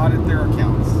their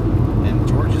accounts. And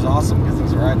George is awesome because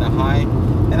he's riding a high.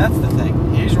 And that's the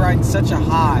thing. He's riding such a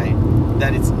high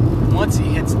that it's once he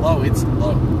hits low, it's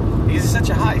low. He's such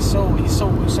a high, so he's so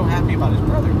happy about his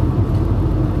brother.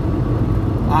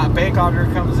 Bank auditor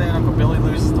comes in, Uncle Billy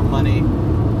loses the money,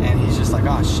 and he's just like,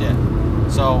 oh shit.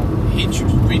 So he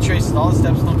retraces all the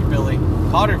steps with Uncle Billy.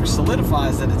 Potter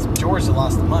solidifies that it's George that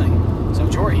lost the money. So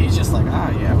George, he's just like,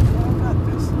 yeah, I got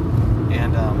this.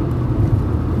 And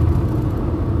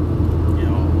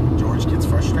George gets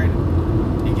frustrated.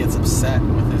 He gets upset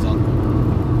with his uncle.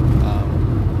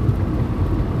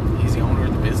 He's the owner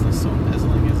of the business, so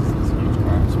embezzling is a huge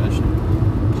crime, especially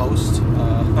post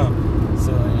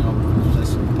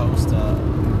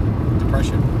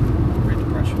Depression, Great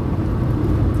Depression.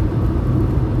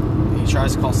 He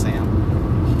tries to call Sam.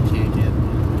 He can't get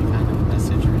any kind of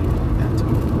message or anything like that to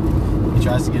him. He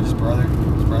tries to get his brother.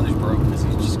 His brother's broke because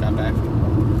he just got back from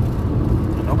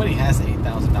work. And nobody has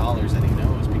 $8,000 that he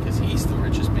knows because he's the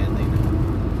richest man they know.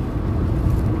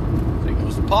 So he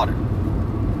goes to Potter.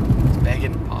 He's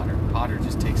begging Potter. Potter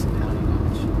just takes him down a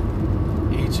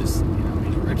notch. He just,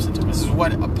 he rips into him. This is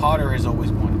what a Potter has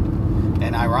always wanted.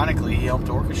 And ironically, he helped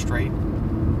orchestrate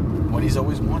what he's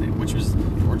always wanted, which was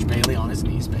George Bailey on his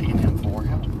knees begging him for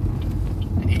help.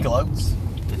 And he gloats.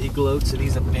 And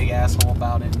he's a big asshole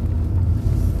about it.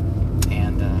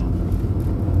 And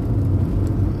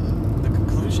the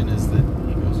conclusion is that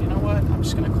he goes, you know what? I'm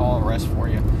just going to call arrest for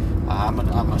you. I'm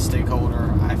a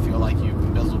stakeholder. I feel like you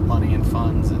embezzled money and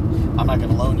funds, and I'm not going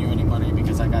to loan you any money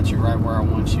because I got you right where I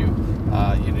want you.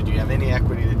 Do you have any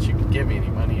equity that you can give me any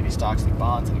money? Any stocks, any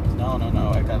bonds? And he goes, no.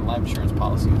 I got a life insurance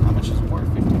policy. How much is it worth?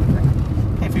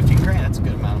 $15,000. Hey, $15,000. That's a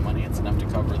good amount of money. It's enough to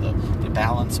cover the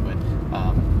balance. But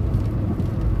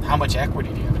how much equity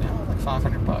do you have now? Like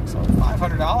 $500. So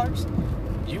 $500.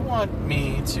 You want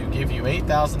me to give you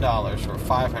 $8,000 for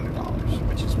 $500,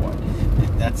 which is what?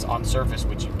 That's on surface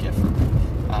what you get from me.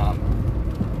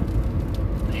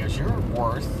 He goes, you're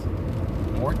worth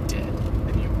more dead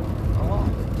than you are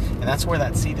alive. And that's where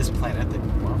that seed is planted that,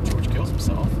 well, George kills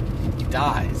himself, he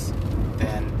dies,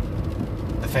 then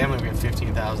the family would get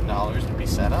 $15,000 and be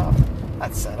set up.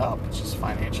 That's set up, it's just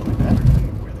financially better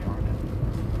than where they are now.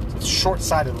 So it's a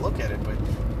short-sighted look at it, but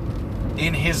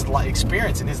in his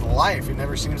experience, in his life, it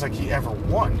never seems like he ever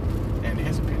won, in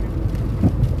his opinion.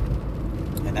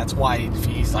 And that's why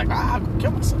he's like, I'll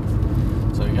kill myself.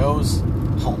 So he goes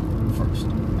home first.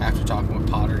 After talking with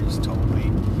Potter, he's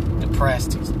totally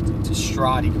depressed, he's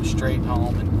distraught, he goes straight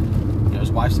home, and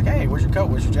his wife's like, hey, where's your coat,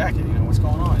 where's your jacket, what's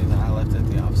going on? He's like, I left it at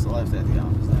the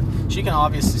office. She can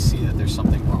obviously see that there's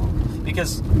something wrong,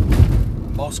 because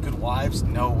most good wives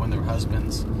know when their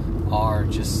husbands are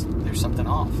just, there's something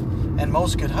off, and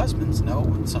most good husbands know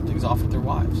when something's off with their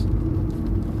wives.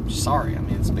 Sorry,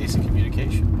 it's basic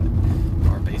communication,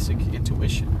 or basic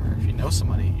intuition, or if you know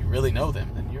somebody, you really know them,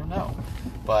 then you'll know.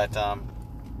 But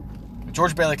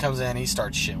George Bailey comes in, he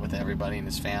starts shit with everybody in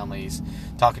his family. He's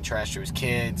talking trash to his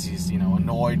kids. He's,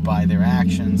 annoyed by their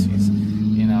actions. He's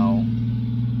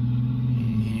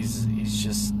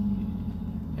just,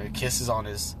 he kisses on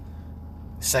his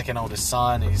second oldest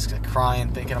son. He's crying,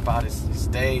 thinking about his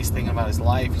day. He's thinking about his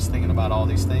life. He's thinking about all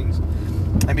these things.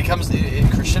 And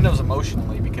it crescendos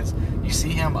emotionally, because you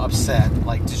see him upset,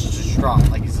 like just distraught,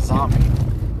 like he's a zombie.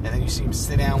 And then you see him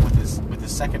sit down with his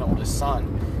second oldest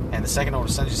son. And the second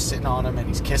oldest son's just sitting on him, and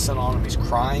he's kissing on him. He's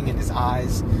crying in his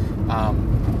eyes.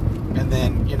 And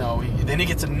then, then he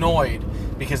gets annoyed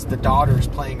because the daughter is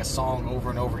playing a song over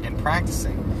and over again,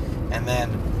 practicing. And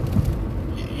then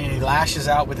he lashes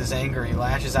out with his anger. He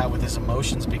lashes out with his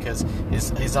emotions because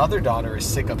his other daughter is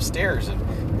sick upstairs. And,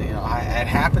 at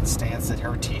happenstance that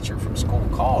her teacher from school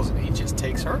calls, and he just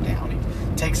takes her down. He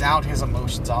takes out his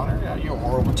emotions on her. You're a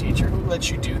horrible teacher. Who lets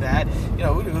you do that?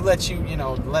 Who lets you,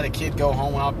 let a kid go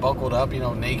home out buckled up,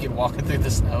 naked, walking through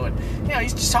the snow? And,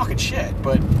 he's just talking shit.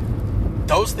 But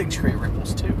those things create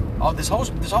ripples too. Oh, this whole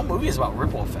movie is about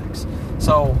ripple effects.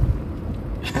 So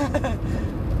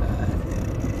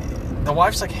the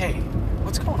wife's like, hey,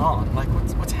 what's going on? Like,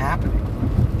 what's happening?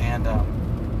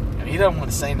 And he doesn't want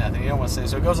to say nothing. He don't want to say.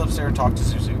 So he goes upstairs and talks to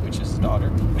Zuzu, which is his daughter,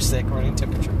 who's sick, running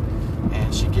temperature,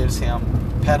 and she gives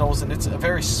him petals, and it's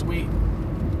very sweet.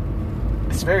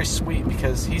 It's very sweet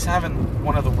because he's having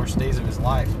one of the worst days of his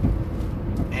life,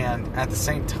 and at the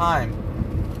same time,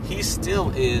 he still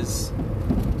is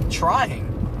trying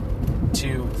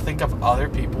to think of other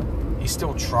people. He's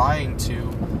still trying to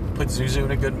put Zuzu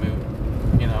in a good mood.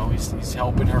 He's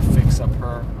helping her fix up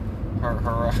her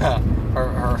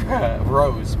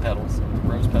rose petals. The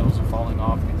rose petals are falling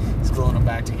off. He's gluing them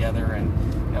back together, and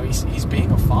he's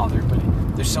being a father, but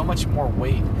there's so much more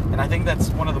weight. And I think that's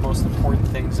one of the most important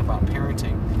things about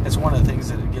parenting. It's one of the things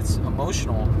that it gets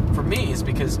emotional for me, is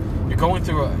because you're going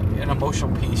through an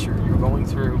emotional piece. You're going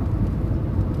through,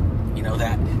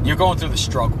 that you're going through the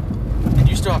struggle, and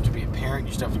you still have to be a parent.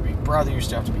 You still have to be a brother. You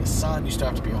still have to be a son. You still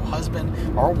have to be a husband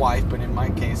or a wife. But in my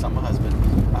case, I'm a husband.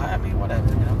 Whatever.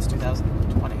 It's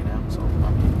 2020 now, so you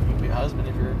can be a husband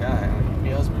if you're a guy. You can be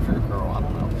a husband if you're a girl. I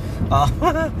don't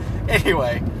know.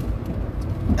 Anyway,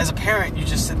 as a parent, you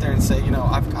just sit there and say,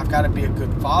 I've got to be a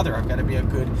good father. I've got to be a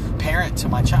good parent to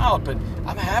my child. But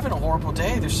I'm having a horrible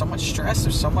day. There's so much stress.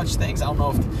 There's so much things. I don't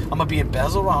know if I'm going to be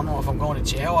embezzled. I don't know if I'm going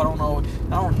to jail. I don't know.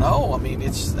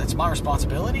 That's my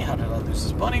responsibility. How did I lose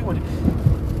this money?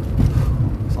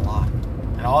 It's a lot.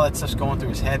 And all that stuff's going through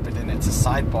his head, but then it's a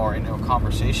sidebar into a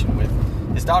conversation with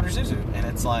his daughter Zuzu. And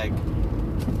it's like,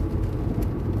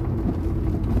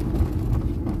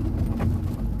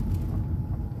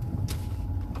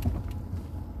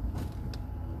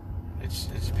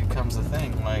 it becomes a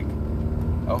thing. Like,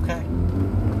 okay.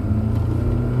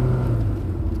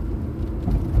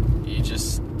 You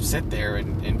just sit there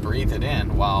and breathe it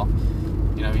in while,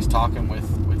 he's talking with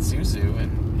Zuzu,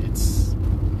 and it's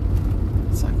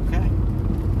like, okay.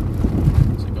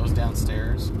 So he goes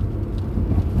downstairs.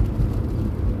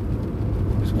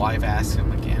 His wife asks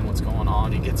him again what's going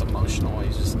on. He gets emotional.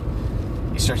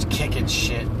 He starts kicking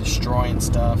shit, destroying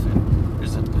stuff, and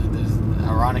there's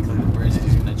ironically, the bridge that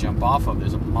he's going to jump off of,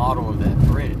 there's a model of that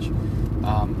bridge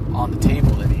on the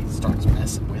table that he starts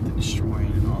messing with and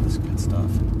destroying and all this good stuff.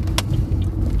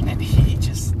 And he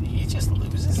just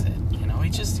loses it.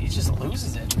 He just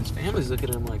loses it. His family's looking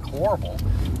at him like horrible.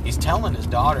 He's telling his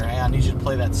daughter, hey, I need you to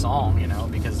play that song,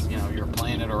 because, you're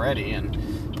playing it already, and,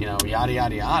 yada,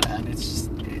 yada, yada. And it's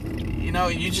just,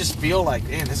 you just feel like,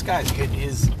 man, this guy's hit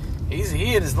he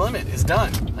hit his limit. It's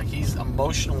done. Like, he's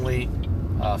emotionally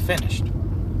finished.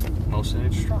 Emotionally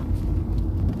distraught.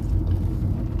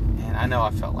 And I know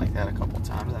I felt like that a couple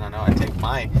times, and I know I take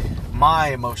my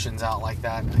emotions out like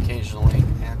that occasionally.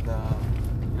 And,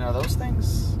 those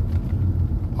things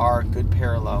are good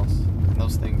parallels, and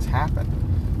those things happen.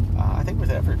 I think with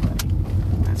everybody.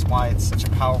 That's why it's such a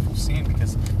powerful scene,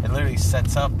 because it literally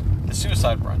sets up the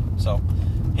suicide run. So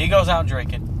he goes out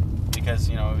drinking because,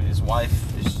 you know, his wife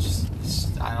is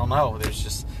just, I don't know,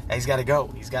 he's got to go.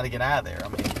 He's got to get out of there. I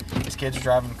mean, his kids are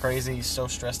driving him crazy. He's so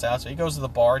stressed out. So he goes to the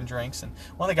bar and drinks. And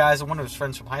one of the guys, one of his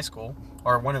friends from high school,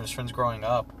 or one of his friends growing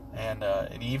up, and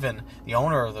even the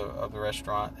owner of the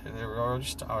restaurant, or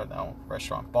just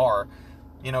restaurant bar,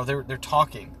 you know, they're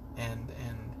talking, and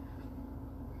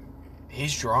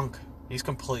he's drunk. He's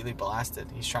completely blasted.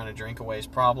 He's trying to drink away his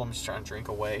problems. He's trying to drink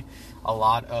away a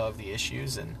lot of the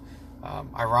issues. And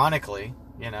ironically,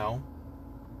 you know,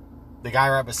 the guy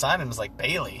right beside him is like,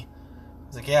 Bailey.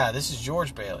 He's like, yeah, this is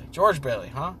George Bailey. George Bailey,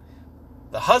 huh?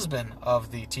 The husband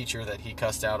of the teacher that he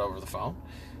cussed out over the phone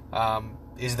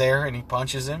is there, and he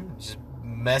punches him, just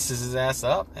messes his ass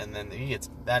up, and then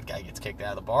that guy gets kicked out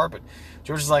of the bar. But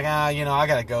George is like, you know, I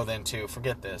gotta go then too.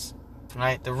 Forget this.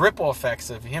 Right? The ripple effects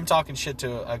of him talking shit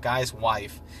to a guy's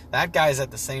wife. That guy's at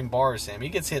the same bar as him. He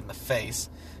gets hit in the face.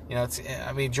 You know,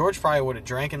 George probably would have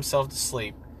drank himself to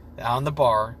sleep on the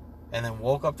bar and then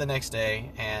woke up the next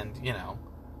day, and, you know,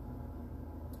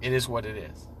 it is what it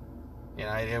is. You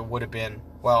know, it would have been,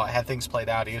 well, had things played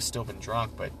out, he would have still been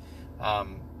drunk, but,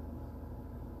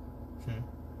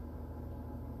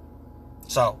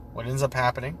 So, what ends up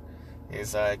happening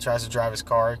is he tries to drive his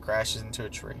car, crashes into a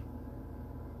tree.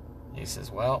 He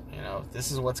says, well, you know, if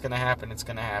this is what's going to happen, it's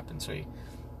going to happen. So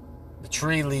the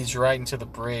tree leads right into the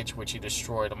bridge, which he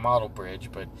destroyed, a model bridge,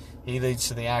 but he leads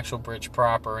to the actual bridge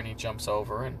proper, and he jumps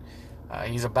over, and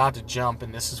he's about to jump,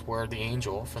 and this is where the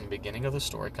angel from the beginning of the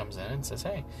story comes in and says,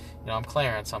 hey, you know, I'm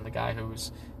Clarence. I'm the guy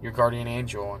who's your guardian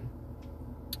angel. And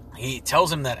he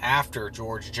tells him that after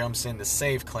George jumps in to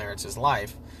save Clarence's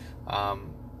life,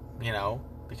 you know,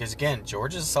 because, again,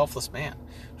 George is a selfless man.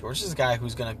 George is a guy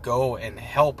who's going to go and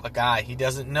help a guy he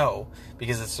doesn't know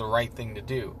because it's the right thing to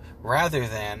do, rather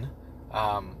than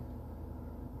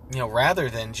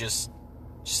just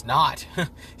not.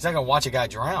 He's not going to watch a guy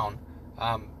drown.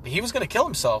 He was going to kill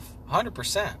himself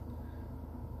 100%,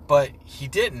 but he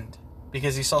didn't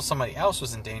because he saw somebody else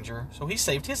was in danger, so he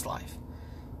saved his life.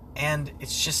 And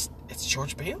it's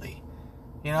George Bailey,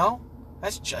 you know?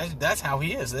 That's how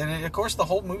he is. And of course the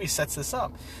whole movie sets this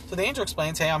up. So the angel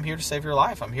explains, hey, I'm here to save your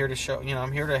life. I'm here to show, you know,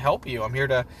 I'm here to help you. I'm here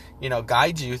to, you know,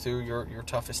 guide you through your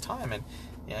toughest time. And,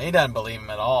 you know, he doesn't believe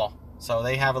him at all. So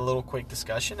they have a little quick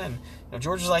discussion, and, you know,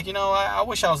 George is like, you know, I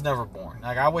wish I was never born.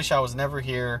 Like, I wish I was never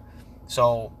here.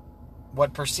 So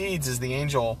what proceeds is the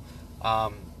angel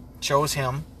chose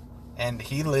him, and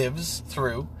he lives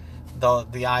through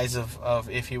the eyes of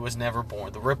if he was never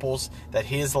born. The ripples that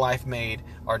his life made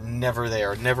are never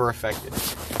there, never affected.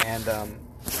 And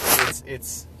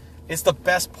it's the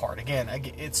best part. Again,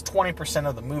 it's 20%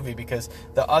 of the movie, because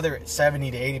the other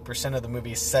 70 to 80% of the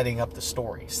movie is setting up the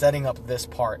story, setting up this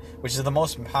part, which is the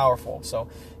most powerful. So,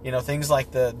 you know, things like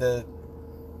the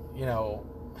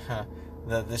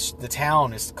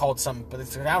town is called something, but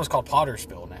the town is called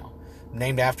Pottersville now,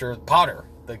 named after Potter,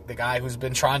 the guy who's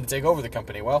been trying to take over the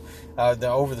company. Well,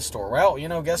 over the store. Well, you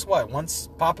know, guess what? Once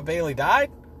Papa Bailey died,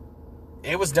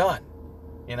 it was done.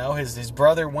 You know, his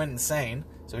brother went insane,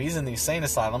 so he's in the insane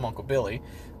asylum, Uncle Billy.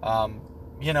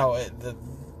 You know,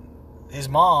 his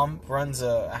mom runs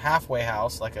a halfway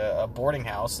house, like a boarding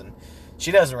house, and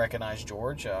she doesn't recognize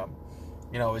George.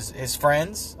 You know, his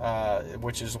friends,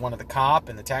 which is one of the cop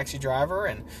and the taxi driver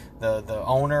and the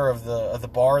owner of the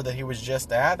bar that he was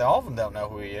just at, all of them don't know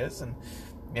who he is. And,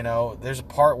 you know, there's a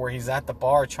part where he's at the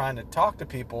bar trying to talk to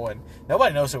people, and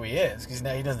nobody knows who he is, because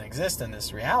he doesn't exist in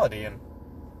this reality. And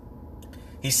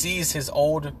he sees his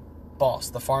old boss,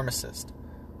 the pharmacist,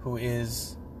 who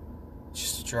is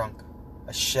just drunk,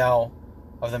 a shell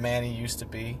of the man he used to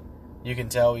be. You can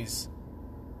tell he's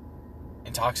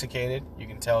intoxicated. You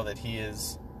can tell that he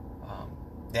is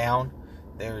down.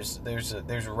 There's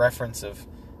a reference of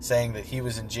saying that he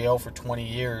was in jail for 20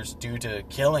 years due to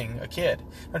killing a kid.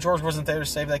 Now, George wasn't there to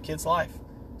save that kid's life,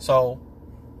 so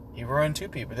he ruined two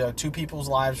people. Two people's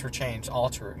lives were changed,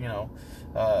 altered. You know,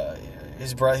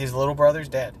 his little brother's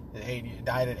dead. He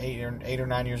died at 8 or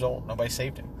 9 years old. Nobody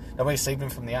saved him. Nobody saved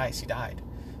him from the ice. He died.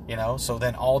 You know, so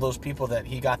then all those people that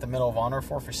he got the Medal of Honor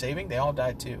for saving, they all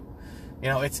died too. You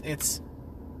know, it's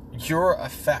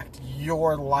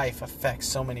your life affects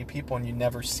so many people, and you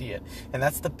never see it. And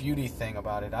that's the beauty thing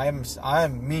about it.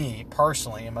 Me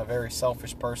personally am a very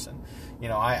selfish person. You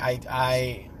know,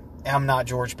 I am not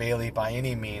George Bailey by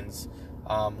any means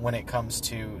when it comes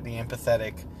to the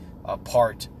empathetic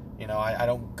part. You know, I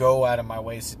don't go out of my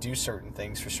ways to do certain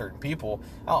things for certain people.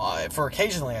 For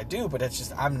occasionally I do, but it's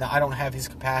just I don't have his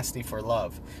capacity for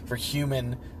love, for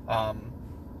human,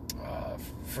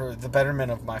 for the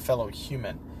betterment of my fellow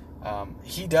human.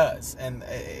 He does, and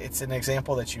it's an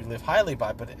example that you live highly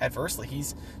by, but adversely,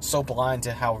 he's so blind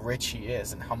to how rich he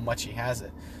is and how much he has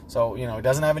it. So, you know, he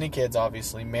doesn't have any kids,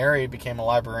 obviously. Mary became a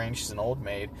librarian. She's an old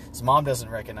maid. His mom doesn't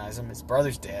recognize him. His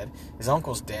brother's dead. His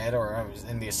uncle's dead or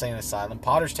in the insane asylum.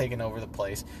 Potter's taken over the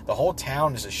place. The whole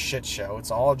town is a shit show.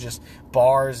 It's all just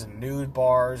bars and nude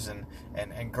bars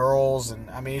and girls. And,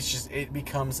 I mean, it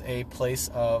becomes a place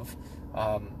of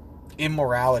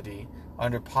immorality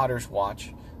under Potter's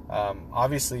watch.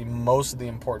 Obviously, most of the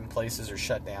important places are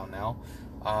shut down now.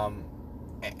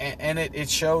 And it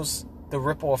shows the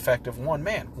ripple effect of one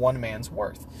man's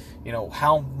worth. You know,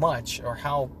 how much or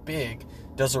how big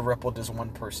does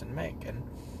one person make? And,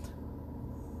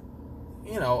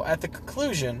 you know, at the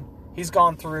conclusion, he's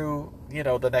gone through, you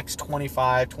know, the next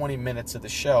 20 minutes of the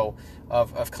show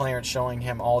of Clarence showing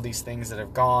him all these things that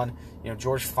have gone. You know,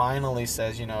 George finally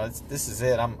says, you know, this is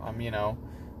it. I'm you know,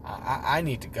 I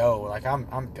need to go. Like,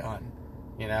 I'm done,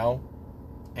 you know?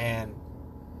 And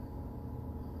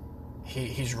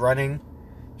he's running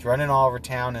all over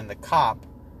town, and the cop,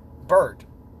 Bert,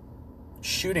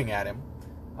 shooting at him,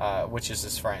 which is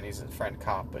his friend. He's a friend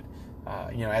cop, but,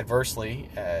 you know, adversely,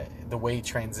 the way he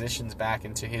transitions back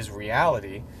into his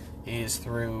reality is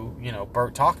through, you know,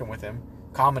 Bert talking with him,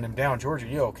 calming him down. George, are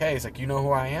you okay? He's like, you know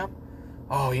who I am?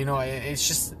 Oh, you know,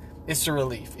 it's a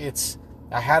relief.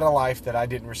 I had a life that I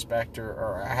didn't respect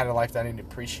or I had a life that I didn't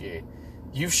appreciate.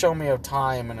 You've shown me a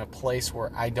time and a place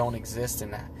where I don't exist,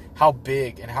 and how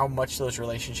big and how much those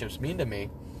relationships mean to me.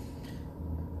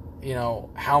 You know,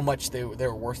 how much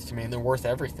they're worth to me, and they're worth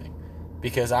everything.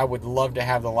 Because I would love to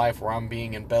have the life where I'm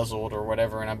being embezzled or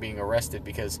whatever and I'm being arrested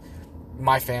because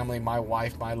my family, my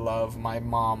wife, my love, my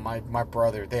mom, my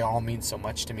brother, they all mean so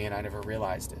much to me and I never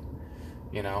realized it.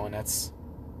 You know, and it's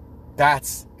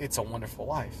a wonderful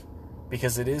life.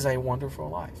 Because it is a wonderful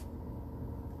life.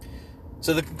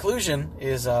 So the conclusion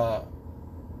is, the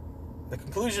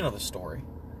conclusion of the story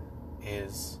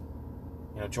is,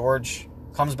 you know, George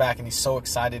comes back and he's so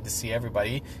excited to see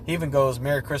everybody. He even goes,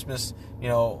 Merry Christmas, you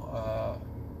know,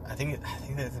 I think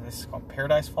it's called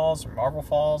Paradise Falls or Marble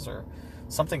Falls or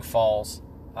something Falls.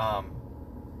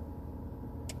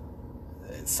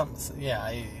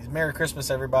 Merry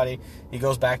Christmas, everybody. He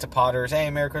goes back to Potter's. Hey,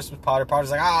 Merry Christmas, Potter. Potter's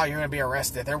like, you're going to be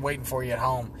arrested. They're waiting for you at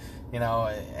home. You know,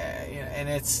 and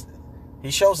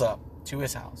he shows up to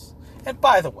his house. And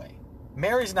by the way,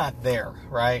 Mary's not there,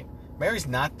 right? Mary's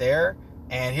not there,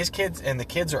 and the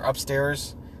kids are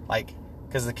upstairs, like,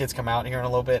 because the kids come out here in a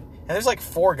little bit. And there's like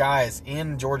 4 guys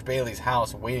in George Bailey's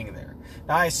house waiting there.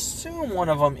 Now, I assume one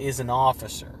of them is an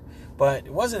officer, but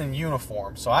it wasn't in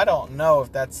uniform, so I don't know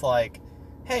if that's like,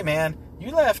 hey, man,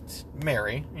 you left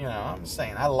Mary. You know, I'm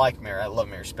saying I like Mary. I love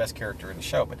Mary. She's the best character in the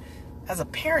show. But as a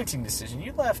parenting decision,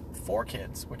 you left 4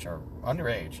 kids, which are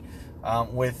underage,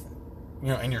 with, you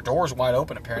know, and your door's wide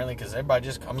open, apparently, because everybody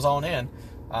just comes on in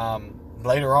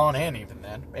later on and even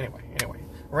then. Anyway,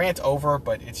 rant over,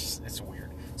 but it's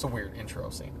weird. It's a weird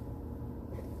intro scene.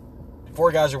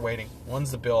 4 guys are waiting. One's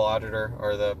the bill auditor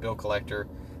or the bill collector.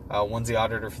 One's the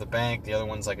auditor for the bank. The other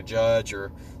one's like a judge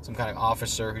or some kind of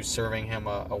officer who's serving him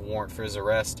a warrant for his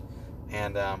arrest.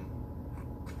 And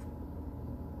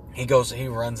he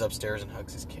runs upstairs and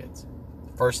hugs his kids.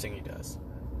 First thing he does.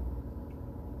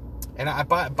 And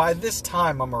by this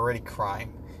time, I'm already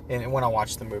crying when I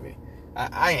watch the movie.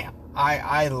 I am.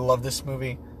 I love this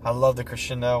movie. I love the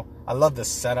crescendo. I love the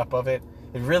setup of it.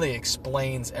 It really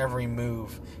explains every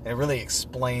move. And it really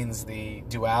explains the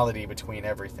duality between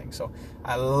everything. So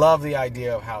I love the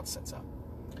idea of how it sets up.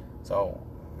 So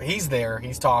he's there.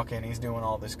 He's talking. He's doing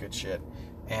all this good shit.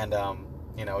 And,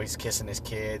 you know, he's kissing his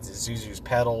kids. His Zuzu's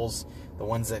pedals. The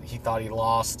ones that he thought he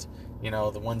lost. You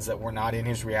know, the ones that were not in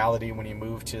his reality when he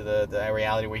moved to the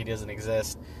reality where he doesn't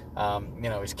exist. You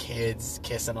know, his kids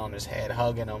kissing on his head,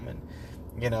 hugging him, and,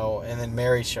 you know, and then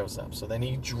Mary shows up. So then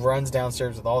he runs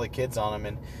downstairs with all the kids on him,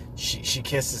 and she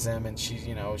kisses him, and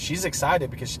she's excited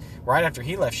because right after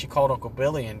he left, she called Uncle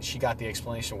Billy, and she got the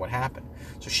explanation of what happened.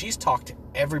 So she's talked to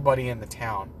everybody in the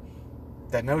town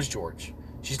that knows George.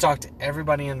 She's talked to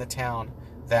everybody in the town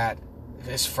that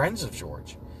is friends of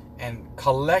George, and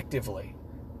collectively,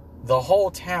 the whole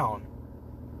town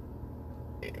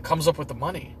comes up with the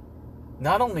money.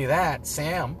 Not only that,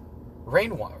 Sam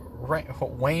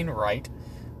Wainwright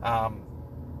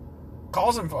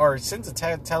calls him or sends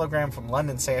a telegram from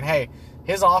London saying, hey,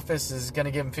 his office is going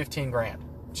to give him $15,000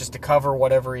 just to cover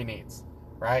whatever he needs,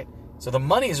 right? So the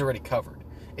money is already covered.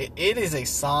 It is a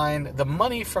sign. The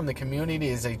money from the community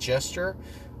is a gesture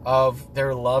of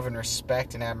their love and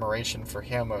respect and admiration for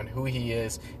him and who he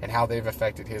is and how they've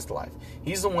affected his life.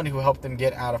 He's the one who helped them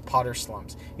get out of Potter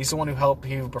slums. He's the one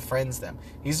who befriends them.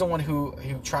 He's the one who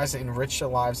tries to enrich their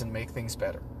lives and make things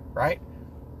better, right?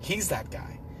 He's that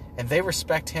guy. And they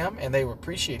respect him and they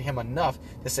appreciate him enough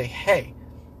to say, hey,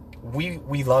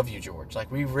 we love you, George.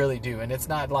 Like, we really do. And it's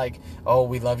not like, oh,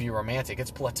 we love you romantic. It's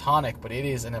platonic, but it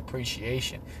is an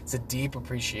appreciation. It's a deep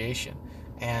appreciation.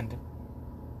 And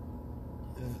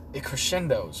it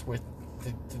crescendos with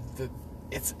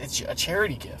it's a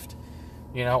charity gift,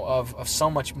 you know, of so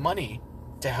much money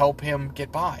to help him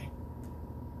get by.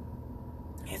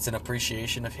 It's an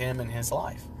appreciation of him and his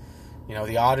life. You know,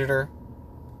 the auditor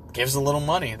gives a little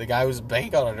money. The guy who's a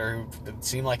bank auditor, who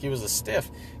seemed like he was a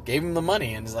stiff, gave him the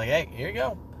money and is like, hey, here you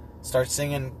go. Start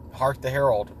singing Hark the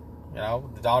Herald. You know,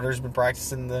 the daughter's been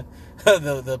practicing the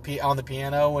on the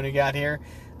piano when he got here.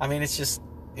 I mean,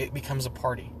 it becomes a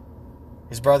party.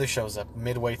 His brother shows up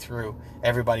midway through,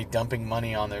 everybody dumping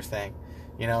money on their thing.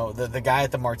 You know, the guy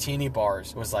at the martini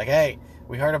bars was like, hey,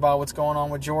 we heard about what's going on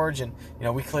with George, and, you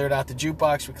know, we cleared out the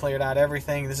jukebox, we cleared out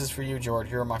everything. This is for you,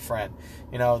 George. You're my friend.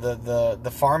 You know,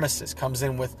 the pharmacist comes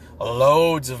in with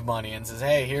loads of money and says,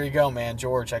 hey, here you go, man.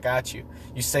 George, I got you.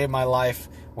 You saved my life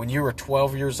when you were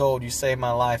 12 years old. You saved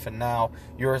my life, and now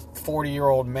you're a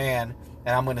 40-year-old man,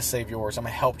 and I'm going to save yours. I'm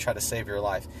going to help try to save your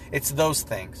life. It's those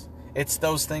things. It's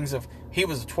those things of, he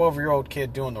was a 12-year-old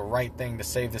kid doing the right thing to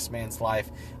save this man's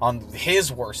life on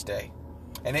his worst day.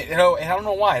 And and I don't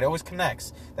know why, it always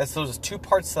connects. That's those two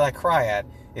parts that I cry at,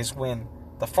 is when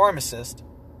the pharmacist,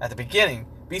 at the beginning,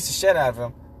 beats the shit out of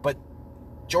him, but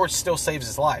George still saves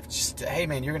his life. Just, hey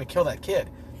man, you're going to kill that kid.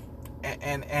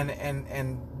 And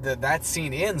that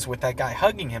scene ends with that guy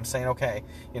hugging him, saying, okay,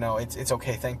 you know, it's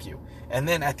okay, thank you. And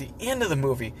then at the end of the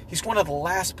movie, he's one of the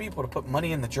last people to put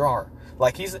money in the jar.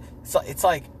 Like, it's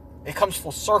like, it comes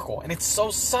full circle. And it's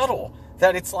so subtle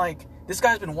that it's like, this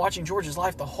guy's been watching George's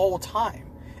life the whole time.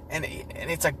 And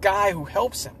it's a guy who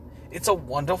helps him. It's a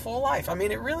wonderful life. I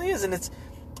mean, it really is. And it's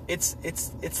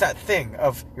that thing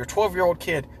of your 12-year-old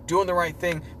kid doing the right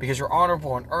thing because you're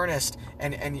honorable and earnest,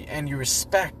 and you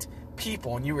respect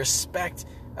people, and you respect,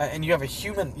 and you have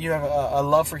a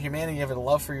love for humanity, you have a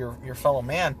love for your fellow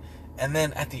man. And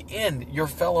then at the end, your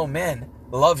fellow men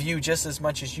love you just as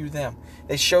much as you them.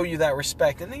 They show you that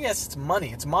respect. And then, yes, it's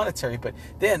money, it's monetary, but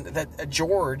then that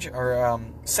George or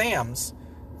Sam's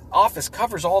office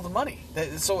covers all the money.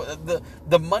 So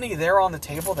the money there on the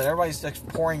table that everybody's like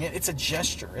pouring in, it's a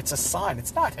gesture, it's a sign.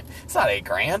 It's not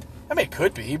 $8,000. I mean, it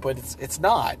could be, but it's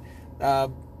not.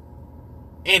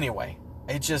 Anyway,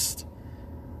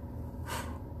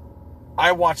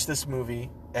 I watch this movie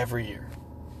every year,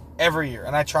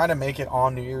 and I try to make it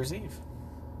on New Year's Eve.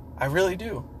 I really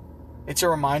do. It's a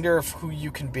reminder of who you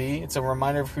can be. It's a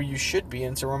reminder of who you should be,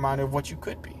 and it's a reminder of what you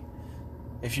could be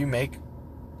if you make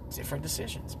different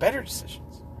decisions, better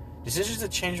decisions that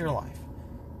change your life.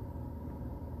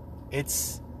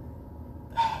 It's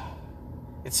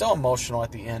so emotional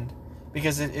at the end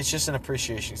because it's just an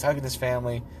appreciation. He's hugging his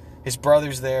family. His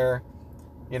brother's there.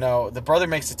 You know, the brother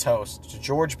makes a toast to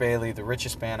George Bailey, the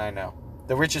richest man I know.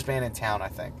 The richest man in town, I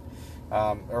think.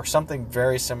 Or something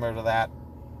very similar to that.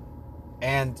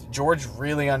 And George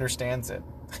really understands it.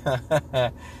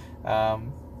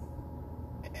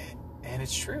 And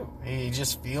it's true. He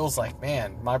just feels like,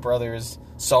 man, my brother is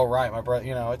so right. My brother,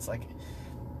 you know, it's like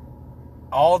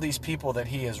all these people that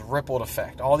he has rippled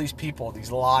effect, all these people,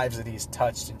 these lives that he's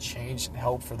touched and changed and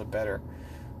helped for the better.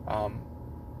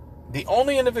 The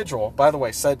only individual, by the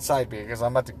way, side B, because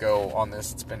I'm about to go on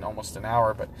this, it's been almost an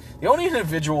hour, but the only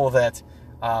individual that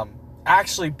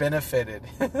actually benefited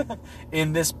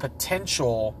in this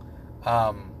potential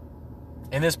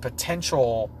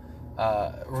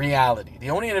reality, the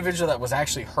only individual that was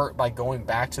actually hurt by going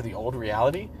back to the old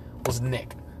reality was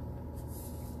Nick.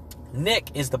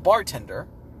 Nick is the bartender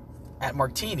at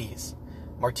Martini's.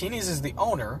 Martini's is the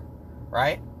owner,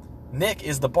 right? Nick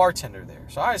is the bartender there.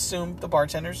 So I assume the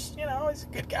bartender's, you know, he's a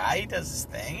good guy. He does his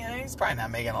thing. And he's probably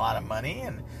not making a lot of money.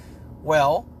 And,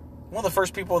 well, one of the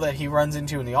first people that he runs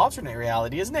into in the alternate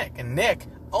reality is Nick. And Nick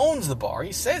owns the bar.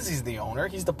 He says he's the owner.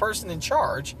 He's the person in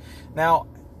charge. Now,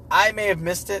 I may have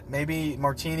missed it. Maybe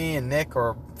Martini and Nick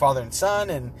are father and son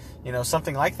and, you know,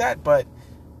 something like that. But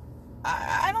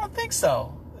I don't think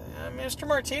so. Mr.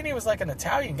 Martini was like an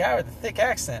Italian guy with a thick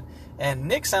accent. And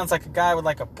Nick sounds like a guy with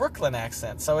like a Brooklyn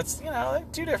accent. So it's, you know, they're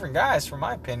two different guys from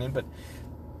my opinion. But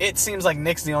it seems like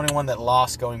Nick's the only one that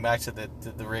lost going back to the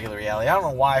regular reality. I don't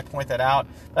know why I point that out.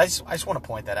 But I just want to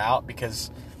point that out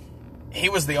because he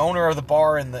was the owner of the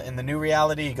bar in the new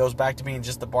reality. He goes back to being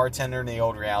just the bartender in the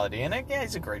old reality. And yeah,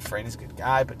 he's a great friend. He's a good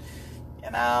guy. But,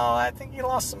 I think he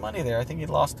lost some money there. I think he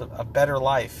lost a better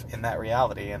life in that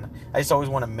reality. And I just always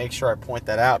want to make sure I point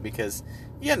that out because,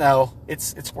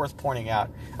 it's worth pointing out.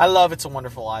 I love It's a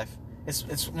Wonderful Life.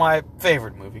 It's my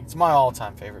favorite movie. It's my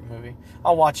all-time favorite movie.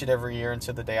 I'll watch it every year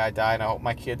until the day I die. And I hope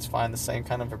my kids find the same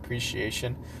kind of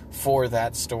appreciation for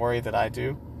that story that I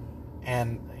do.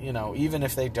 And, even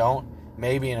if they don't,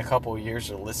 maybe in a couple of years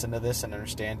they'll listen to this and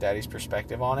understand Daddy's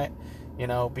perspective on it,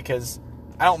 because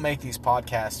I don't make these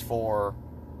podcasts for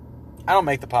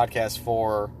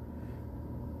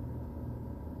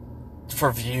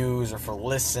views or for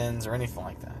listens or anything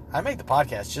like that. I make the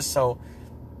podcast just so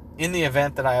in the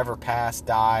event that I ever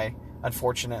die,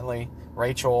 unfortunately,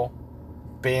 Rachel,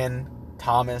 Ben,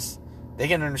 Thomas, they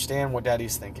can understand what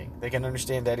Daddy's thinking. They can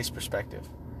understand Daddy's perspective.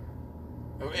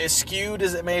 As skewed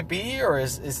as it may be, or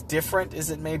as different as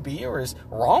it may be, or as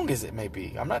wrong as it may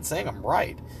be. I'm not saying I'm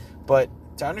right, but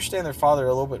to understand their father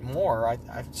a little bit more, I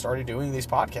started doing these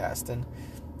podcasts, and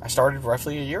I started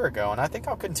roughly a year ago, and I think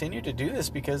I'll continue to do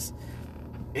this because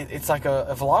it's like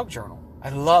a vlog journal. I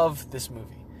love this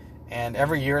movie, and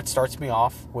every year it starts me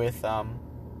off with a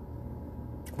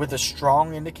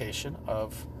strong indication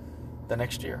of the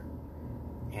next year,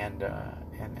 and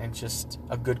just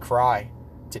a good cry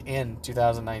to end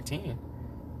 2019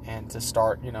 and to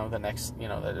start, the next,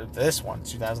 this one,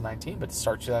 2019, but to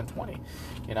start 2020,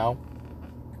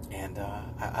 and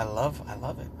I love it.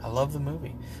 I love the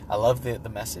movie. I love the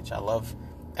message. I love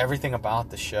everything about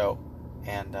the show,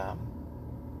 and it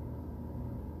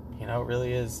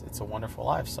really is. It's a Wonderful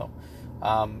Life. So,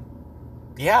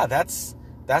 that's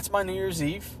my New Year's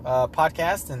Eve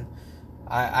podcast, and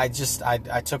I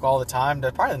took all the time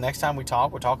to, probably the next time we'll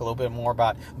talk a little bit more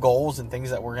about goals and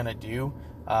things that we're going to do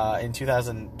in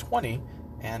 2020,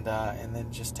 and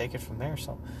then just take it from there.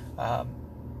 So,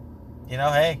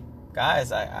 hey,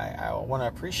 guys, I want to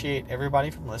appreciate everybody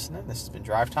from listening. This has been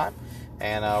Drive Time,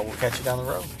 and we'll catch you down the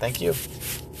road. Thank you.